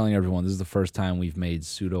was just telling everyone this is the first time we've made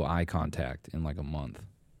pseudo eye contact in like a month.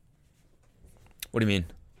 What do you mean?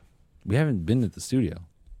 We haven't been at the studio.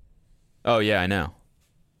 Oh yeah, I know.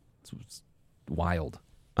 It's wild.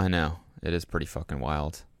 I know. It is pretty fucking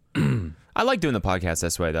wild. I like doing the podcast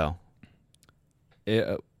this way though.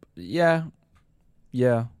 Yeah.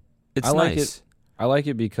 It's I like nice. it. I like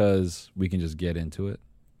it because we can just get into it.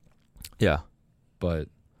 Yeah. But,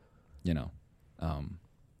 you know,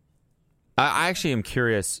 I actually am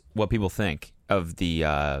curious what people think of the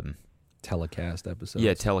telecast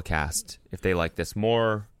episodes. telecast. If they like this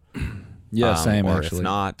more, Yeah, same or actually. if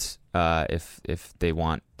not, if they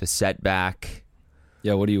want the setback.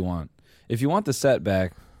 Yeah, what do you want? If you want the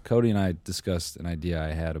setback, Cody and I discussed an idea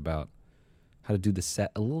I had about how to do the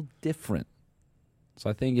set a little different. So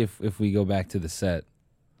I think if we go back to the set,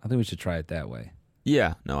 I think we should try it that way.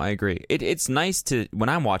 Yeah, no, I agree. It's nice to, when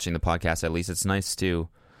I'm watching the podcast, at least, it's nice to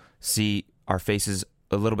see our faces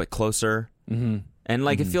a little bit closer. Mm-hmm. And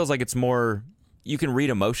like it feels like it's more, you can read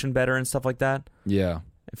emotion better and stuff like that. Yeah.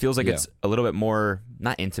 It feels like Yeah. it's a little bit more,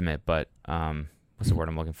 not intimate, but what's the word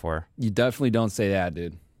I'm looking for? You definitely don't say that,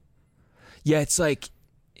 dude. Yeah, it's like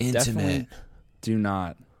Definitely do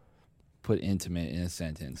not put intimate in a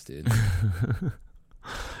sentence, dude.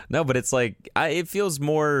 No, but it's like it feels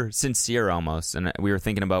more sincere almost. And we were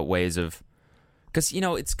thinking about ways of, because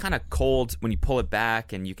it's kind of cold when you pull it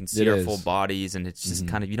back and you can see our full bodies, and it's just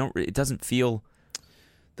kind of it doesn't feel.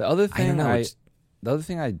 The other thing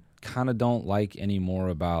I kind of don't like anymore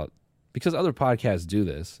about, because other podcasts do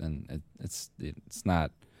this, and it's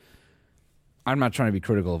not. I'm not trying to be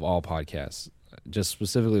critical of all podcasts, just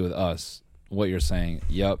specifically with us. What you're saying,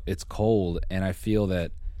 yep, it's cold, and I feel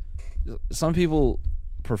that some people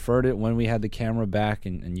preferred it when we had the camera back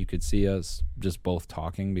and you could see us just both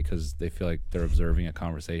talking because they feel like they're observing a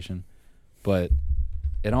conversation. But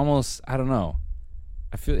it almost, I don't know,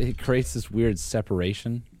 I feel it creates this weird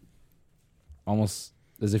separation, almost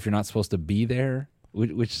as if you're not supposed to be there,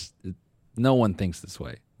 which no one thinks this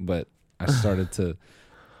way. But I started to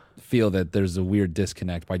feel that there's a weird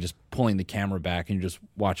disconnect by just pulling the camera back and you're just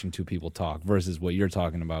watching two people talk versus what you're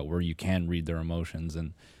talking about where you can read their emotions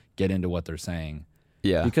and get into what they're saying.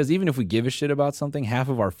 Yeah. Because even if we give a shit about something, half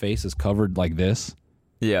of our face is covered like this.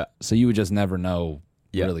 Yeah. So you would just never know,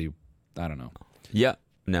 really, I don't know. Yeah.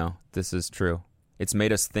 No, this is true. It's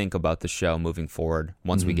made us think about the show moving forward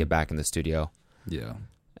once we get back in the studio. Yeah.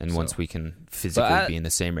 And once we can physically be in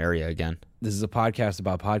the same area again. This is a podcast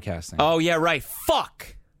about podcasting. Oh, yeah, right.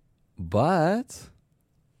 Fuck. But.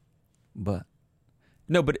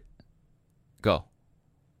 No, but. Go.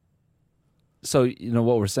 So,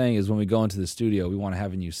 what we're saying is when we go into the studio, we want to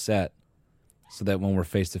have a new set so that when we're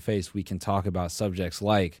face-to-face, we can talk about subjects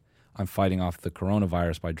like I'm fighting off the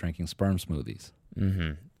coronavirus by drinking sperm smoothies.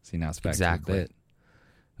 Mm-hmm. See, now it's back to a bit.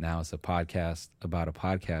 Now it's a podcast about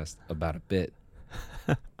a bit.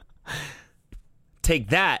 Take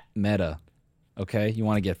that. Meta. Okay? You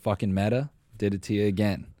want to get fucking meta? Did it to you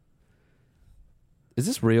again. Is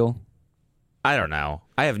this real? I don't know.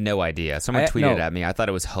 I have no idea. Someone tweeted at me. I thought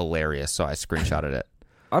it was hilarious, so I screenshotted it.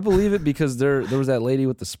 I believe it because there was that lady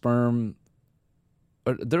with the sperm.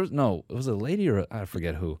 It was a lady or I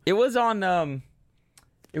forget who. It was on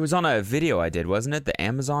a video I did, wasn't it? The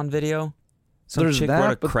Amazon video. Some chick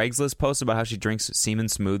wrote a Craigslist post about how she drinks semen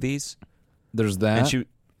smoothies. There's that. And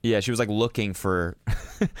she was like looking for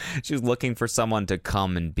she was looking for someone to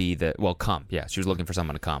come and be come. Yeah, she was looking for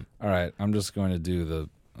someone to come. All right, I'm just going to do the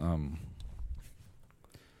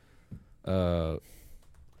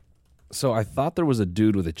so I thought there was a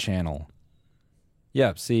dude with a channel.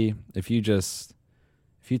 Yeah, see, if you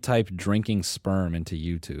type drinking sperm into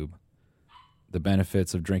YouTube, the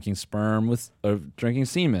benefits of drinking drinking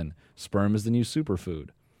semen. Sperm is the new superfood.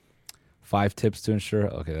 5 tips to ensure.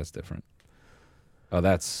 Okay, that's different. Oh,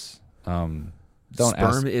 that's Sperm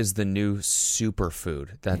is the new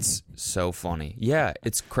superfood. That's so funny. Yeah,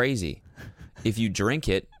 it's crazy. If you drink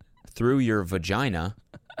it through your vagina,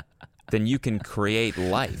 then you can create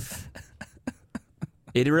life.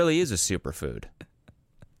 It really is a superfood.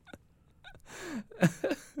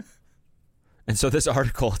 And so this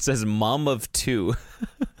article, it says mom of 2.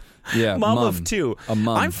 Yeah, mom of 2. A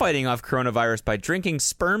mom. I'm fighting off coronavirus by drinking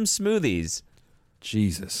sperm smoothies.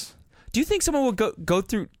 Jesus. Do you think someone would go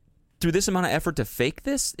through this amount of effort to fake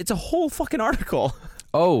this? It's a whole fucking article.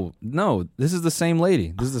 Oh, no. This is the same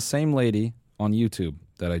lady. This is the same lady on YouTube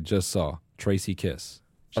that I just saw. Tracy Kiss.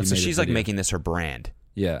 So she's like making this her brand.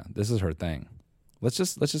 Yeah, this is her thing. Let's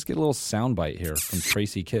just get a little soundbite here from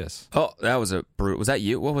Tracy Kiss. Oh, that was a brutal. Was that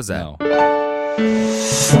you? What was that?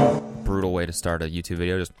 No. Brutal way to start a YouTube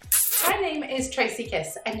video. Just. My name is Tracy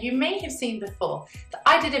Kiss, and you may have seen before that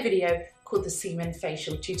I did a video called the Semen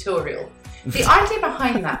Facial Tutorial. The idea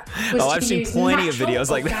behind that was I've seen plenty of videos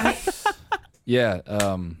like that. Yeah,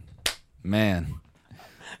 man,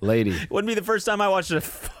 lady. Wouldn't be the first time I watched a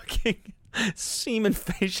fucking semen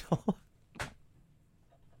facial.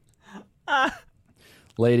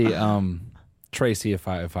 Lady, Tracy, if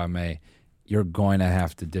I may, you're going to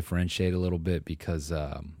have to differentiate a little bit because,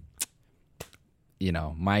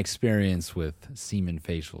 my experience with semen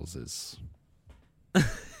facials is,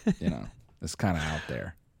 it's kind of out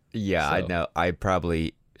there. Yeah, so. I know. I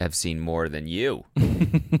probably have seen more than you.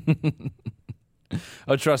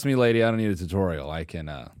 Oh, trust me, lady, I don't need a tutorial. I can,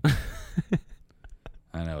 I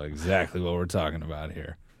know exactly what we're talking about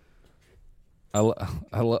here. I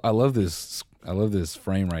love this. I love this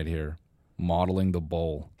frame right here, modeling the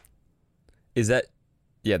bowl. Is that?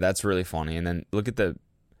 Yeah, that's really funny. And then look at the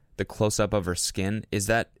close up of her skin. Is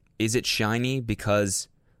it shiny because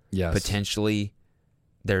potentially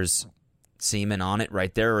there's semen on it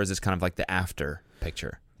right there, or is this kind of like the after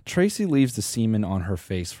picture? Tracy leaves the semen on her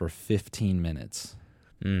face for 15 minutes.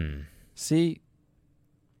 See,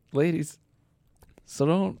 ladies,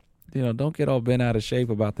 so don't get all bent out of shape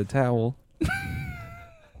about the towel.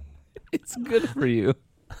 It's good for you.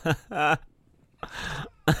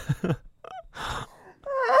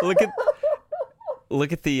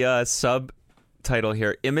 Look at the subtitle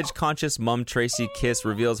here. Image conscious mom Tracy Kiss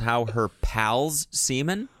reveals how her pal's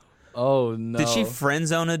semen. Oh no! Did she friend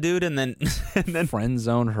zone a dude and then friend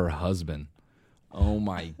zone her husband? Oh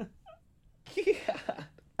my!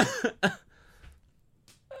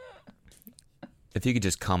 If you could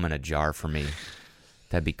just come in a jar for me,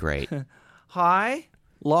 that'd be great. Hi,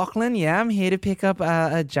 Lachlan. Yeah, I'm here to pick up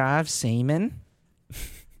a jar of semen.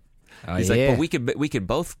 He's like, but we could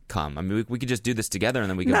both come. I mean, we could just do this together, and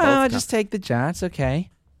then we could both No, come. just take the jar. It's okay.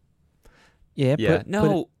 Yeah. Yeah.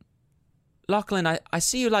 Put Lachlan, I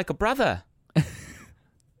see you like a brother.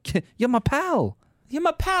 You're my pal. You're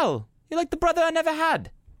my pal. You're like the brother I never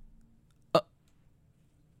had.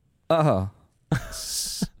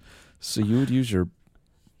 So you would use your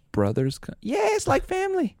brother's? Yeah, it's like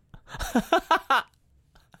family.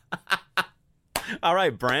 All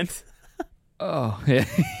right, Brent. Oh, yeah.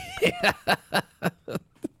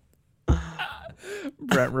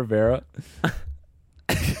 Brent Rivera.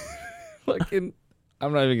 Fucking,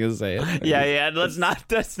 I'm not even gonna say it. Yeah. Let's not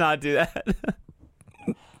do that.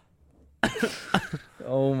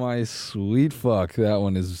 Oh my sweet fuck! That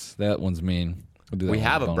one's mean. We'll do that We one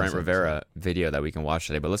have a bonus Brent episode. Rivera video that we can watch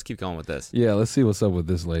today, but let's keep going with this. Yeah, let's see what's up with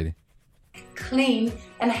this lady. Clean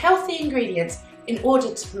and healthy ingredients in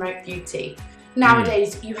order to promote beauty.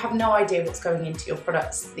 Nowadays, you have no idea what's going into your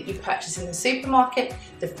products that you purchase in the supermarket,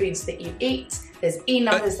 the foods that you eat. There's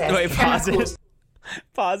numbers, there's chemicals.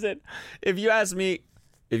 Pause it. If you ask me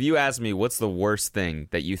what's the worst thing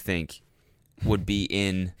that you think would be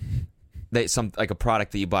in like a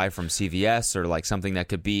product that you buy from CVS or like something that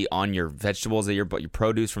could be on your vegetables that your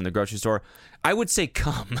produce from the grocery store, I would say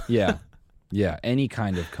cum. Yeah, any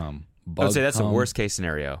kind of cum. I would say that's cum, the worst case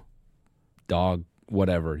scenario. Dog,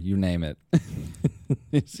 whatever, you name it.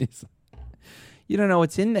 You don't know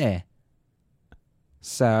what's in there.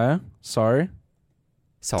 So, sorry.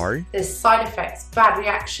 Sorry? There's side effects, bad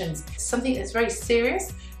reactions, something that's very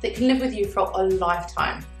serious that can live with you for a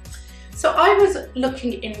lifetime. So I was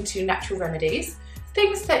looking into natural remedies,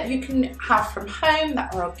 things that you can have from home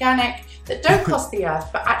that are organic, that don't cost the earth,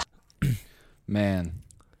 but actually... Man.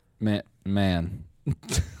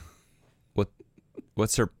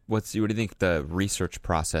 What do you think the research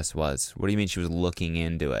process was? What do you mean she was looking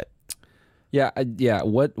into it? Yeah.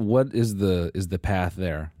 What is the path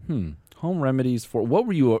there? Home remedies for what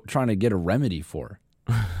were you trying to get a remedy for?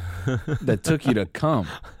 That took you to cum.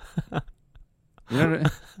 You know what I mean?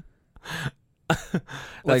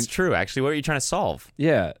 That's true. Actually, what are you trying to solve?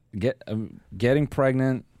 Yeah, getting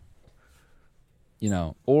pregnant.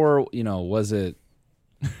 Or was it?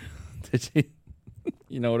 Did she?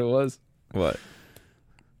 You know what it was? What?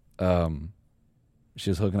 She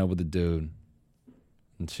was hooking up with a dude,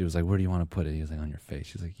 and she was like, "Where do you want to put it?" He was like, "On your face."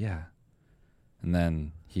 She's like, "Yeah." And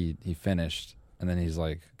then he finished, and then he's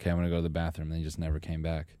like, "Okay, I'm gonna go to the bathroom." And he just never came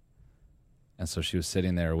back. And so she was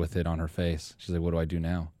sitting there with it on her face. She's like, "What do I do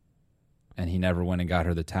now?" And he never went and got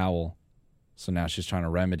her the towel. So now she's trying to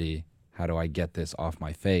remedy, how do I get this off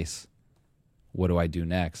my face? What do I do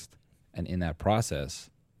next? And in that process,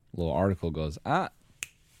 a little article goes,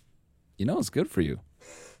 it's good for you.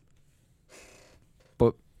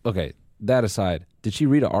 But, okay, that aside, did she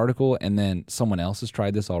read an article and then someone else has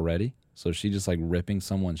tried this already? So is she just like ripping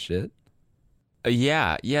someone's shit?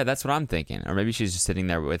 Yeah, that's what I'm thinking. Or maybe she's just sitting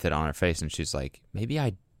there with it on her face and she's like, maybe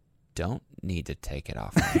I don't need to take it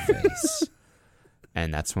off my face.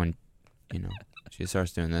 And that's when, she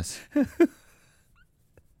starts doing this. And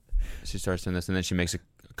then she makes a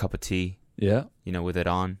cup of tea. Yeah. With it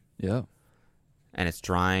on. Yeah. And it's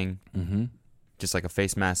drying. Mm-hmm. Just like a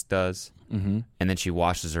face mask does. Mm-hmm. And then she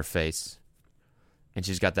washes her face. And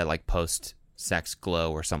she's got that like post-sex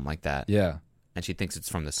glow or something like that. Yeah. And she thinks it's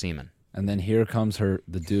from the semen. And then here comes the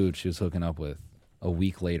dude she was hooking up with a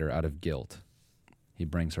week later out of guilt. He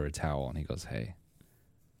brings her a towel and he goes, "Hey,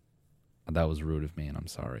 that was rude of me and I'm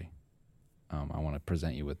sorry. I want to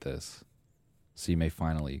present you with this so you may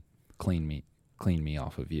finally clean me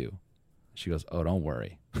off of you." She goes, "Oh, don't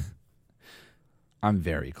worry. I'm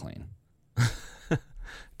very clean."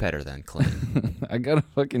 Better than clean. I gotta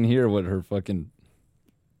fucking hear what her fucking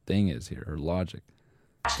thing is here, her logic.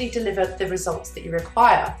 actually deliver the results that you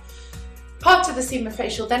require. Part of the semen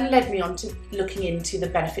facial then led me on to looking into the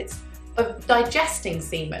benefits of digesting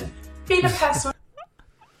semen. Being a person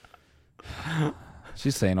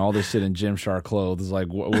She's saying all this shit in Gymshark clothes, like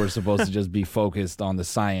we're supposed to just be focused on the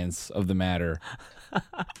science of the matter.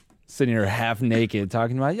 sitting here half naked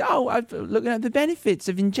talking about, I'm looking at the benefits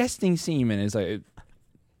of ingesting semen. It's like,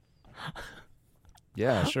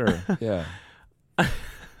 yeah, sure, yeah.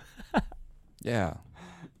 Yeah.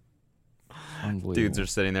 Unbelievable. Dudes are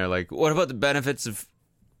sitting there like, what about the benefits of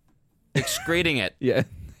excreting it? Yeah.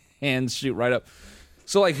 Hands shoot right up.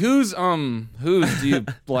 So like who's do you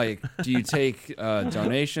like do you take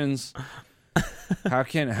donations? How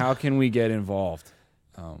can we get involved?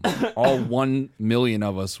 All 1 million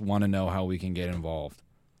of us want to know how we can get involved.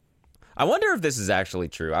 I wonder if this is actually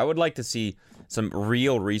true. I would like to see some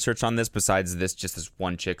real research on this besides this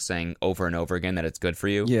one chick saying over and over again that it's good for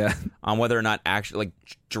you. Yeah. On whether or not actually like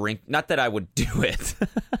drink, not that I would do it.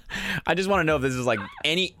 I just want to know if this is like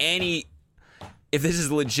if this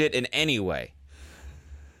is legit in any way.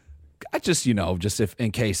 I just, just if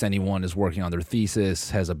in case anyone is working on their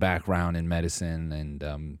thesis, has a background in medicine and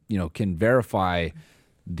can verify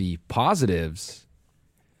the positives,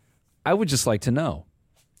 I would just like to know.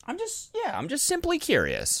 I'm just simply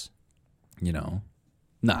curious.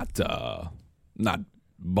 Not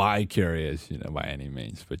bi-curious, by any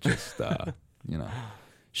means, but just,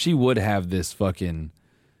 she would have this fucking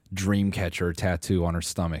dream catcher tattoo on her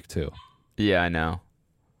stomach, too. Yeah, I know.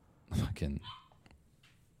 Fucking.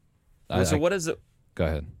 So what is it? Go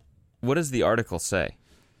ahead. What does the article say?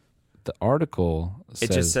 The article says,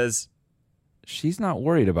 it just says, she's not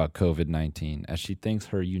worried about COVID-19 as she thinks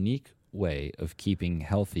her unique way of keeping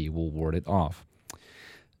healthy will ward it off.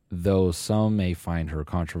 Though some may find her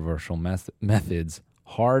controversial methods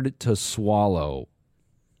hard to swallow.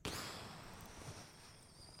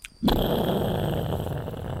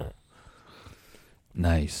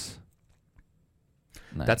 Nice.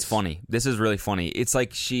 That's funny. This is really funny. It's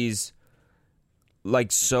like she's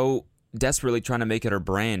like so desperately trying to make it her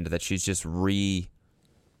brand that she's just repackaging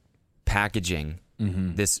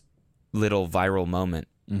this little viral moment.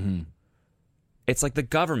 Mm-hmm. It's like the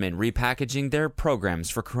government repackaging their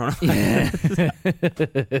programs for coronavirus.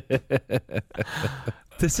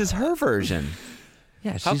 This is her version.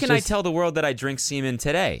 Yeah. How can I tell the world that I drink semen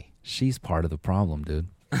today? She's part of the problem, dude.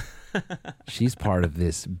 She's part of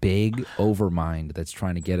this big overmind that's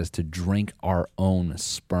trying to get us to drink our own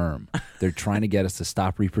sperm. They're trying to get us to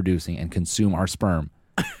stop reproducing and consume our sperm.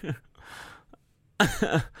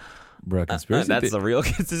 Bro, conspiracy. This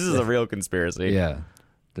is a real conspiracy. Yeah.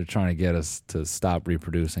 They're trying to get us to stop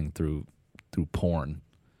reproducing through porn.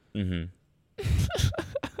 Mm-hmm.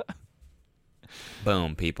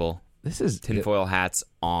 Boom, people. This is tinfoil hats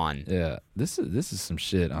on. Yeah. This is some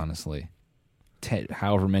shit, honestly.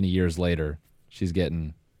 However many years later, she's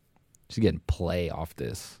getting play off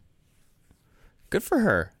this. Good for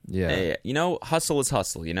her. Yeah. Hey, hustle is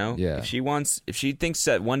hustle, Yeah. If she thinks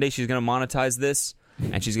that one day she's going to monetize this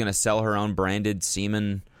and she's going to sell her own branded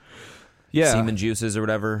semen juices or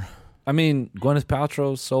whatever. I mean, Gwyneth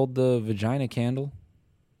Paltrow sold the vagina candle.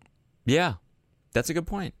 Yeah. That's a good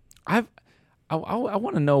point. I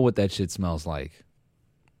want to know what that shit smells like.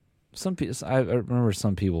 Some people, I remember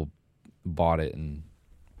some people bought it and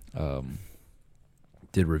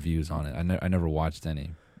did reviews on it. I never watched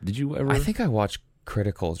any. Did you ever? I think I watched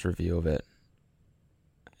Critical's review of it.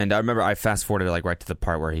 And I remember I fast forwarded like right to the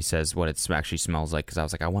part where he says what it actually smells like because I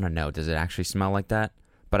was like, I want to know, does it actually smell like that?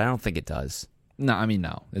 But I don't think it does. No, I mean,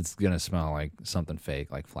 no. It's going to smell like something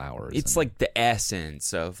fake, like flowers. It's like the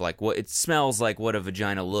essence of like what it smells like, what a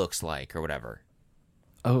vagina looks like or whatever.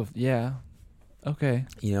 Oh, yeah. Okay.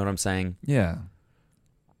 You know what I'm saying? Yeah.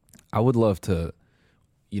 I would love to,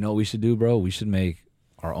 what we should do, bro? We should make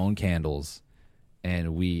our own candles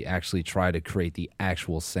and we actually try to create the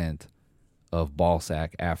actual scent of ball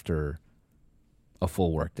sack after a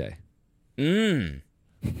full work day. And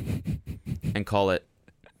call it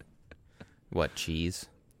what, cheese?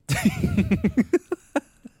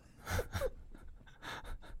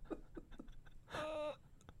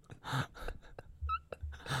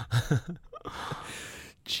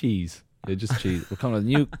 Cheese. Yeah, just cheese. We're coming with a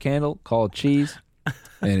new candle called Cheese,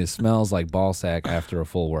 and it smells like ball sack after a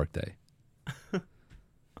full work day.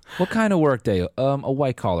 What kind of work day? A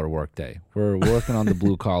white collar work day. We're working on the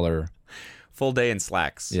blue collar. Full day in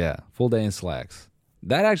slacks. Yeah, full day in slacks.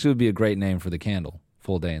 That actually would be a great name for the candle.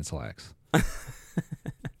 Full day in slacks.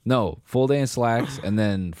 No, full day in slacks, and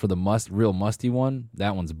then for the real musty one,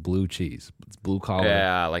 that one's blue cheese. It's blue collar.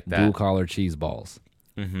 Yeah, I like that. Blue collar cheese balls.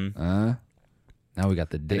 Mm-hmm. Now we got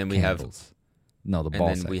the dick candles. No, the ball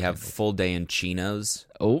sack. And then we have candles. full day in chinos.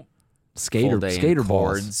 Oh, skater in balls.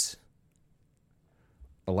 cords.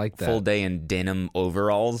 I like that. Full day in denim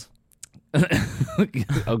overalls.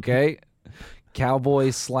 Okay.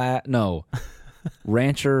 Cowboy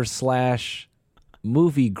rancher /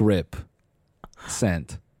 movie grip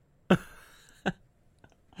scent.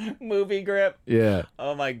 Movie grip. Yeah,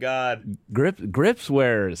 Oh my god. grips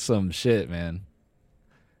wear some shit, man.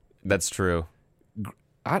 That's true.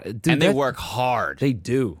 Dude, And they work hard. They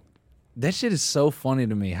do. That shit is so funny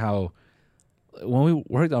to me. How when we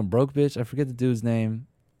worked on Broke Bitch, I forget the dude's name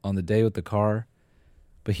on the day with the car,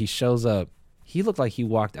 but he shows up. He looked like he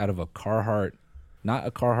walked out of a Carhartt, not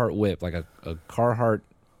a Carhartt whip, like a Carhartt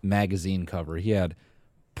magazine cover. He had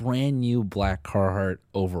brand new black Carhartt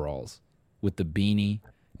overalls with the beanie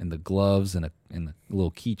and the gloves and a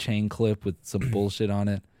little keychain clip with some bullshit on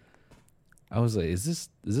it. I was like, is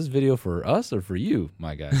this video for us or for you,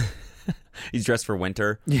 my guy? He's dressed for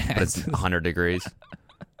winter, Yeah. but it's 100 degrees.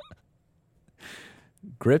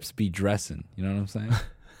 Grips be dressing. You know what I'm saying?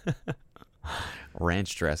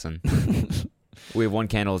 Ranch dressing. We have one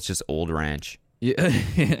candle. It's just old ranch.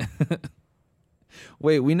 Yeah.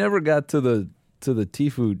 Wait, we never got to the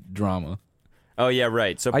Tfue drama. Oh yeah,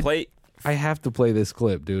 right. So I have to play this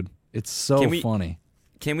clip, dude. It's so funny.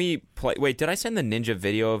 Can we play? Wait, did I send the ninja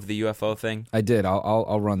video of the UFO thing? I did.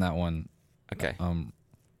 I'll run that one. Okay.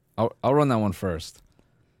 I'll run that one first.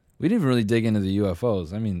 We didn't even really dig into the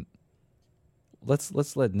UFOs. I mean, let's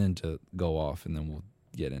let Ninja go off and then we'll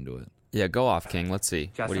get into it. Yeah, go off, King. Let's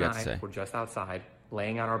see. Jess What do you and got to I say? were just outside,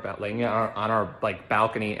 laying on our like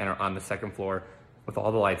balcony and on the second floor with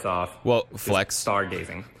all the lights off. Well, just flex.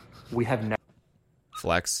 stargazing. We have never.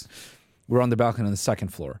 Flex. We're on the balcony on the second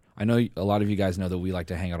floor. I know a lot of you guys know that we like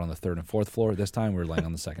to hang out on the third and fourth floor. This time we're laying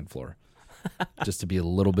on the second floor, just to be a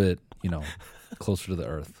little bit, closer to the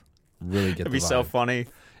earth. Really get It'd the be so vibe. funny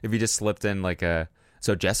if you just slipped in like a.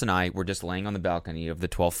 So Jess and I were just laying on the balcony of the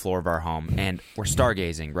 12th floor of our home, and we're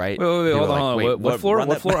stargazing, right? Wait, We were hold like, on. wait, What floor? run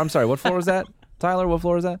What that floor? back. I'm sorry. What floor is that, Tyler? What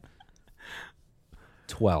floor is that?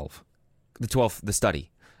 12. The 12th, the study.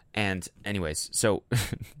 And anyways, so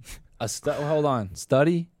Hold on.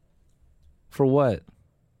 Study? For what?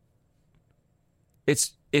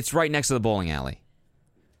 it's right next to the bowling alley.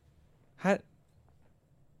 How?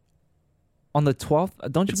 On the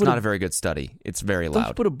 12th? Don't you It's put not a very good study. It's very Don't you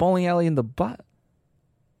loud. put a bowling alley in the butt?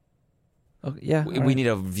 Okay, yeah. We need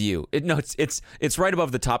a view. It's right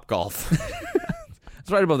above the Top Golf. It's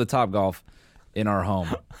right above the Top Golf in our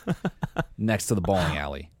home, next to the bowling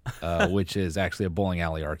alley, which is actually a bowling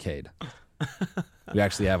alley arcade. We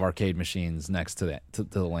actually have arcade machines next to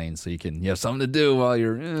the lane, so you have something to do while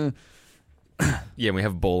you're. Yeah, we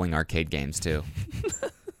have bowling arcade games too.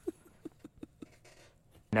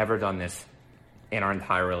 Never done this in our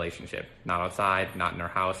entire relationship. Not outside, not in our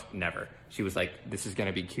house, never. She was like, this is going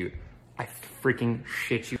to be cute. I freaking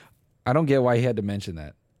shit you. I don't get why he had to mention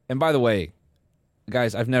that. And by the way,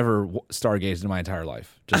 guys, I've never stargazed in my entire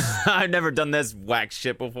life. Just I've never done this whack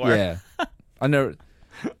shit before. yeah, I've never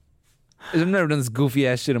done this goofy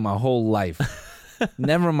ass shit in my whole life.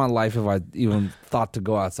 Never in my life have I even thought to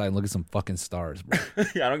go outside and look at some fucking stars, bro.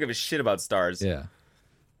 Yeah, I don't give a shit about stars. Yeah.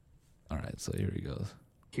 All right, so here he goes.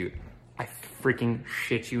 Cute. I freaking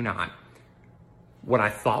shit you not. What I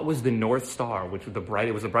thought was the North Star, which was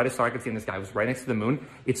it was the brightest star I could see in the sky, was right next to the moon.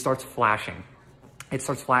 It starts flashing. It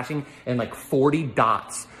starts flashing, and like 40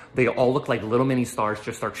 dots, they all look like little mini stars,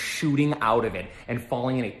 just start shooting out of it and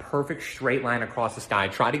falling in a perfect straight line across the sky. I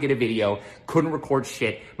tried to get a video, couldn't record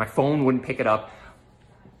shit. My phone wouldn't pick it up.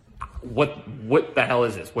 What the hell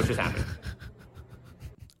is this? What just happened?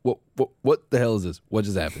 What the hell is this? What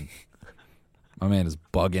just happened? My man is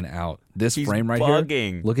bugging out. This He's frame right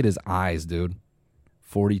bugging. here. Look at his eyes, dude.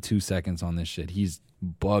 42 seconds on this shit. He's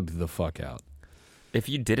bugged the fuck out. If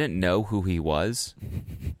you didn't know who he was,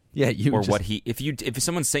 Yeah, you or just, what he, if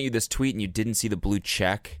someone sent you this tweet and you didn't see the blue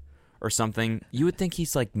check or something, you would think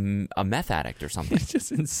he's like a meth addict or something. It's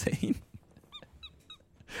just insane.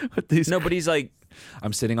 With these, No, but he's like,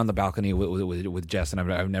 I'm sitting on the balcony with Jess, and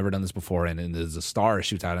I've never done this before, and there's a star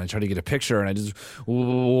shoots out, and I try to get a picture, and I just,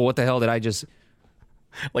 what the hell did I just?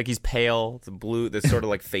 like he's pale, the blue, this sort of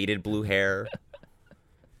like faded blue hair.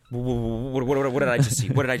 What did I just see?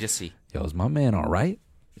 What did I just see? Yo, is my man all right?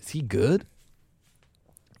 Is he good?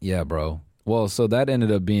 Yeah, bro. Well, so that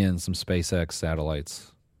ended up being some SpaceX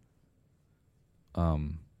satellites.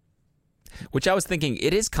 Which I was thinking,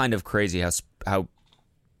 it is kind of crazy how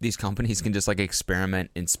these companies can just like experiment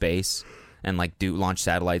in space and like launch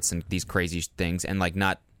satellites and these crazy things and like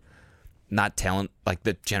not tell like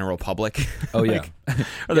the general public. Oh yeah.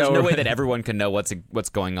 Or there's Yeah, no or- way that everyone can know what's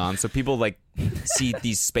going on. So people like see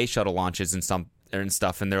these space shuttle launches and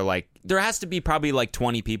stuff, and they're like, there has to be probably like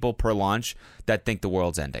 20 people per launch that think the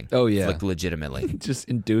world's ending. Oh, yeah. Like legitimately. Just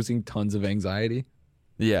inducing tons of anxiety.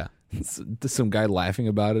 Yeah. Some guy laughing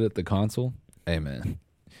about it at the console. Hey man,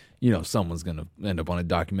 someone's gonna end up on a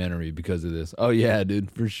documentary because of this. Oh yeah, dude,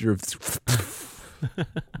 for sure.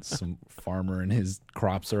 Some farmer in his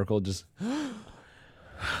crop circle just,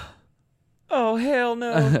 Oh, hell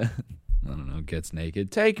no. I don't know, gets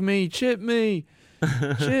naked. Take me, chip me,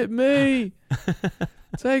 chip me.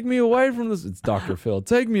 Take me away from this. It's Dr. Phil.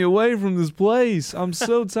 Take me away from this place. I'm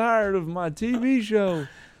so tired of my TV show.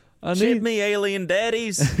 Chip me, alien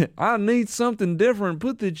daddies. I need something different.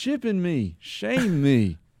 Put the chip in me. Shame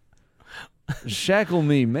me. Shackle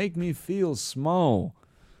me. Make me feel small.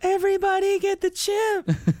 Everybody get the chip.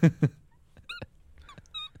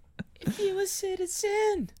 If you a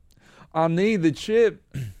citizen. I need the chip.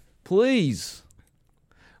 Please.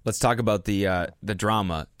 Let's talk about the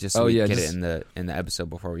drama, just so we get it in the episode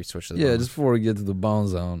before we switch to the bone. just before we get to the bone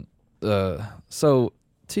zone. So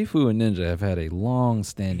Tfue and Ninja have had a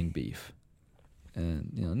long-standing beef,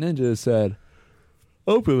 and Ninja has said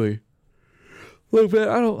openly, "Look, man,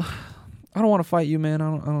 I don't want to fight you, man.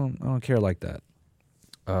 I don't care like that."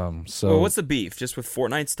 So well, what's the beef? Just with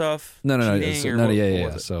Fortnite stuff? No. Cheating,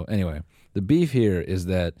 Yeah. So anyway, the beef here is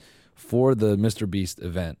that for the Mr. Beast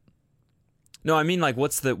event. No, I mean, like,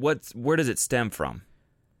 where does it stem from?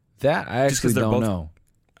 That I actually don't know.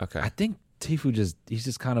 Okay. I think Tfue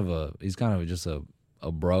he's kind of just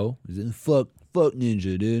a bro. He's like, fuck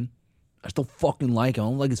Ninja, dude. I just don't fucking like him. I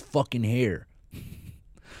don't like his fucking hair.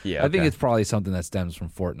 Yeah. I think it's probably something that stems from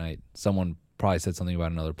Fortnite. Someone probably said something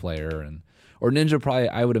about another player, or Ninja probably,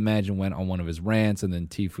 I would imagine, went on one of his rants, and then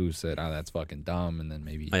Tfue said, "Oh, that's fucking dumb," and then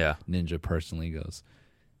maybe Ninja personally goes,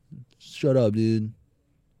 "Shut up, dude.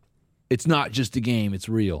 It's not just a game, it's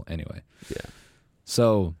real." Anyway. Yeah.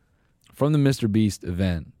 So, from the Mr. Beast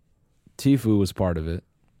event, Tfue was part of it,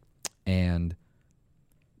 and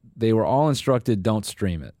they were all instructed don't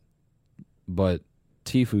stream it. But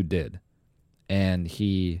Tfue did. And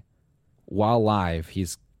while live,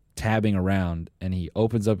 he's tabbing around, and he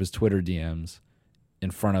opens up his Twitter DMs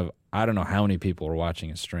in front of, I don't know how many people are watching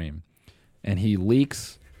his stream, and he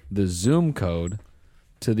leaks the Zoom code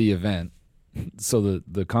to the event, so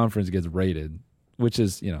the conference gets rated, which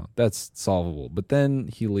is, that's solvable. But then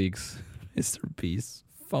he leaks Mr. Beast's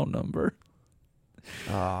phone number,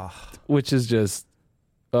 which is just,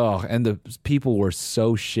 and the people were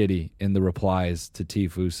so shitty in the replies to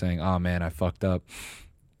Tfue saying, "Oh man, I fucked up."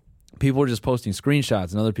 People were just posting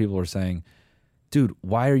screenshots, and other people were saying, "Dude,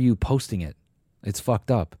 why are you posting it? It's fucked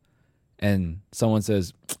up." And someone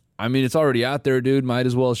says, "I mean, it's already out there, dude. Might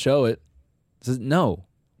as well show it." Says, "No.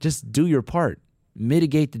 Just do your part.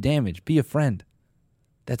 Mitigate the damage. Be a friend."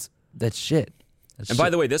 That's shit. By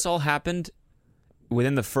the way, this all happened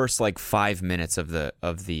within the first 5 minutes of the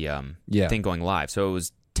thing going live. So it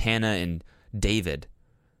was Tana and David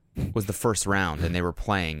was the first round, and they were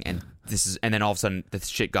playing, and then all of a sudden this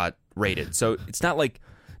shit got rated. So it's not like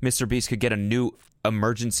Mr. Beast could get a new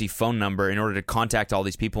emergency phone number in order to contact all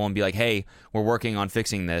these people and be like, "Hey, we're working on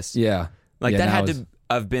fixing this." Yeah. That had to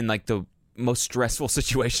have been the most stressful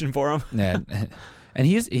situation for him. Yeah. And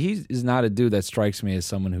he's not a dude that strikes me as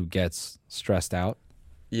someone who gets stressed out.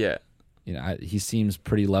 Yeah. He seems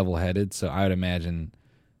pretty level-headed, so I would imagine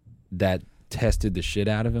that tested the shit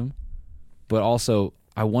out of him. But also,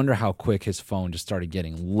 I wonder how quick his phone just started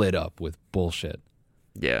getting lit up with bullshit.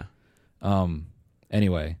 Yeah.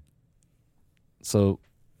 Anyway, so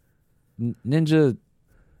Ninja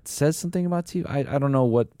says something about Tfue. I don't know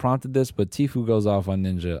what prompted this, but Tfue goes off on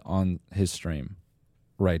Ninja on his stream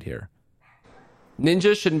right here.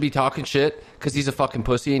 Ninja shouldn't be talking shit because he's a fucking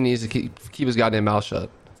pussy and he needs to keep his goddamn mouth shut.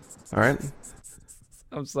 All right?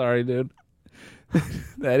 I'm sorry, dude.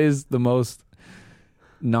 That is the most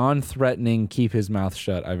non-threatening keep his mouth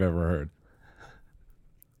shut I've ever heard.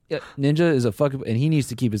 Yeah, Ninja is a fucking... And he needs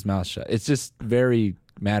to keep his mouth shut. It's just very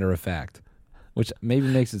matter of fact, which maybe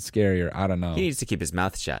makes it scarier. I don't know. He needs to keep his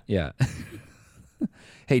mouth shut. Yeah.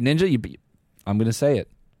 Hey, Ninja, I'm going to say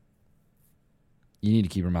it. You need to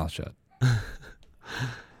keep your mouth shut.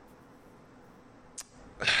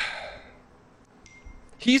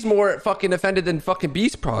 He's more fucking offended than fucking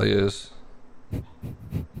Beast probably is.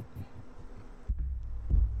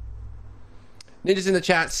 Ninja's in the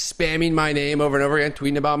chat spamming my name over and over again,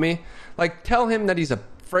 tweeting about me. Tell him that he's a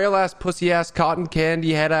frail ass, pussy ass, cotton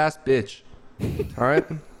candy head ass bitch. All right?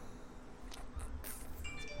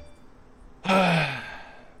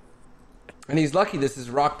 And he's lucky this is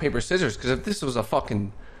rock, paper, scissors, because if this was a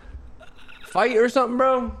fucking fight or something,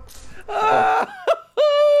 bro.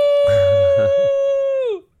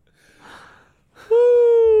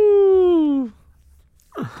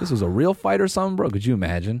 This was a real fight or something, bro. Could you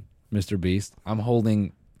imagine, Mr. Beast? I'm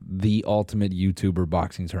holding the ultimate YouTuber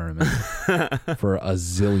boxing tournament for $1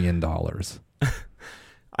 zillion.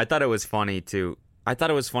 I thought it was funny to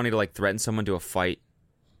threaten someone to a fight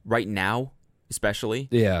right now especially.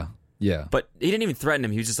 Yeah. But he didn't even threaten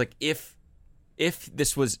him. He was just like, if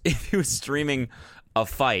he was streaming a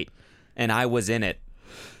fight and I was in it,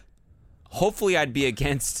 hopefully I'd be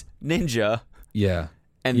against Ninja. Yeah.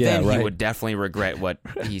 And then he would definitely regret what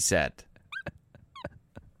he said.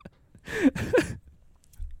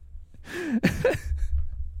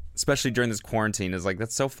 Especially during this quarantine. It's like,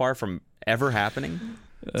 that's so far from ever happening.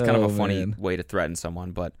 It's kind of a funny way to threaten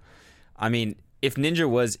someone. But, I mean, if Ninja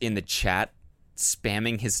was in the chat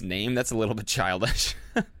spamming his name, that's a little bit childish.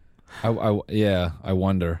 I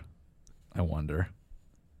wonder.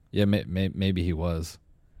 Yeah, maybe he was.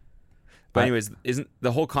 But anyways, isn't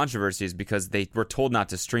the whole controversy is because they were told not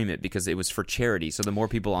to stream it because it was for charity. So the more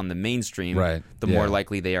people on the mainstream, the more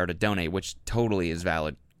likely they are to donate, which totally is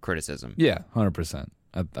valid criticism. Yeah, 100%.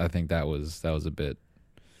 I think that was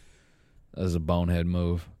a bonehead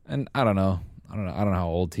move. And I don't know how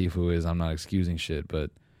old Tfue is. I'm not excusing shit,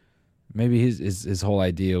 but maybe his whole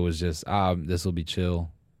idea was just this will be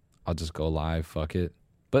chill. I'll just go live. Fuck it.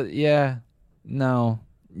 But you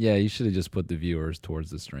should have just put the viewers towards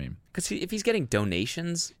the stream. Because if he's getting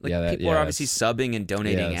donations, people are obviously subbing and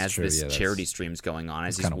donating as true. this charity stream's going on,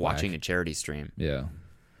 as he's watching a charity stream. Yeah.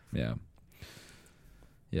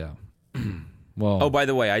 Well. Oh, by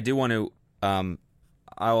the way, I do want to. I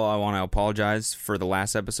want to apologize for the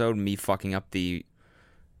last episode, me fucking up the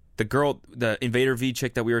girl, the Invader V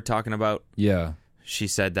chick that we were talking about. Yeah. She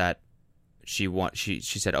said that she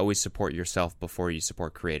said always support yourself before you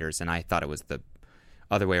support creators, and I thought it was the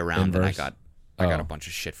other way around. Inverse. And I got a bunch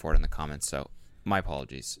of shit for it in the comments. So my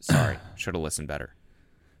apologies. Sorry, should have listened better.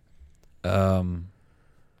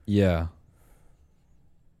 Yeah.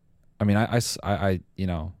 I mean, I you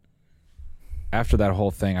know, after that whole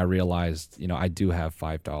thing, I realized, you know, I do have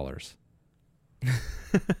 $5.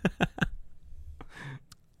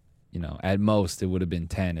 You know, at most it would have been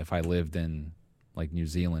 10 if I lived in like New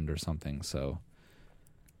Zealand or something. So,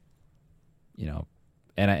 you know,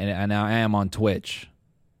 and now I am on Twitch,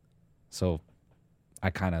 so I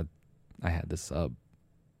had the sub.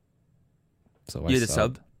 So you had the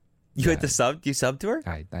sub. You had the sub. You subbed to her.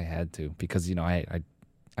 I had to because you know I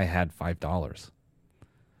had $5.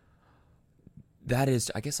 That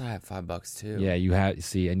is, I guess I have $5 too. Yeah, you had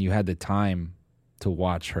and you had the time to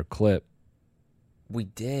watch her clip. We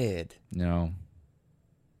did. You know,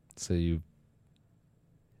 So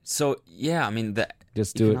yeah, I mean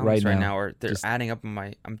just do it right now. Or they're adding up in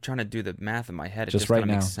my. I'm trying to do the math in my head. It just right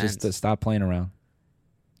now. Makes sense. Just stop playing around.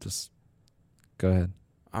 Just go ahead.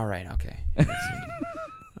 All right. Okay.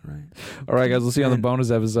 All right, guys. We'll see you on the bonus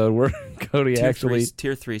episode where Cody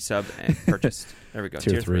tier 3 sub and purchased. There we go.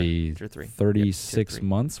 Tier 3. 36 tier 3.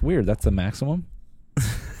 months. Weird. That's the maximum.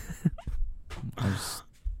 I was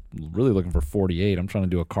really looking for 48. I'm trying to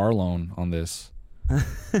do a car loan on this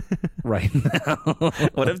right now.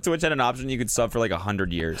 What if Twitch had an option you could sub for like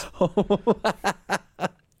 100 years?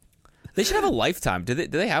 They should have a lifetime. Do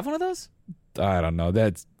they have one of those? I don't know.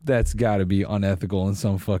 That's got to be unethical in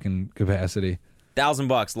some fucking capacity.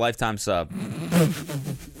 $1,000 lifetime sub.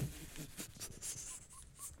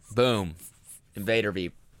 Boom. Invader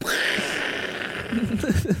V.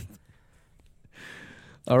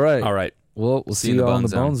 All right. All right. We'll see you all in the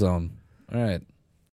Bone Zone. All right.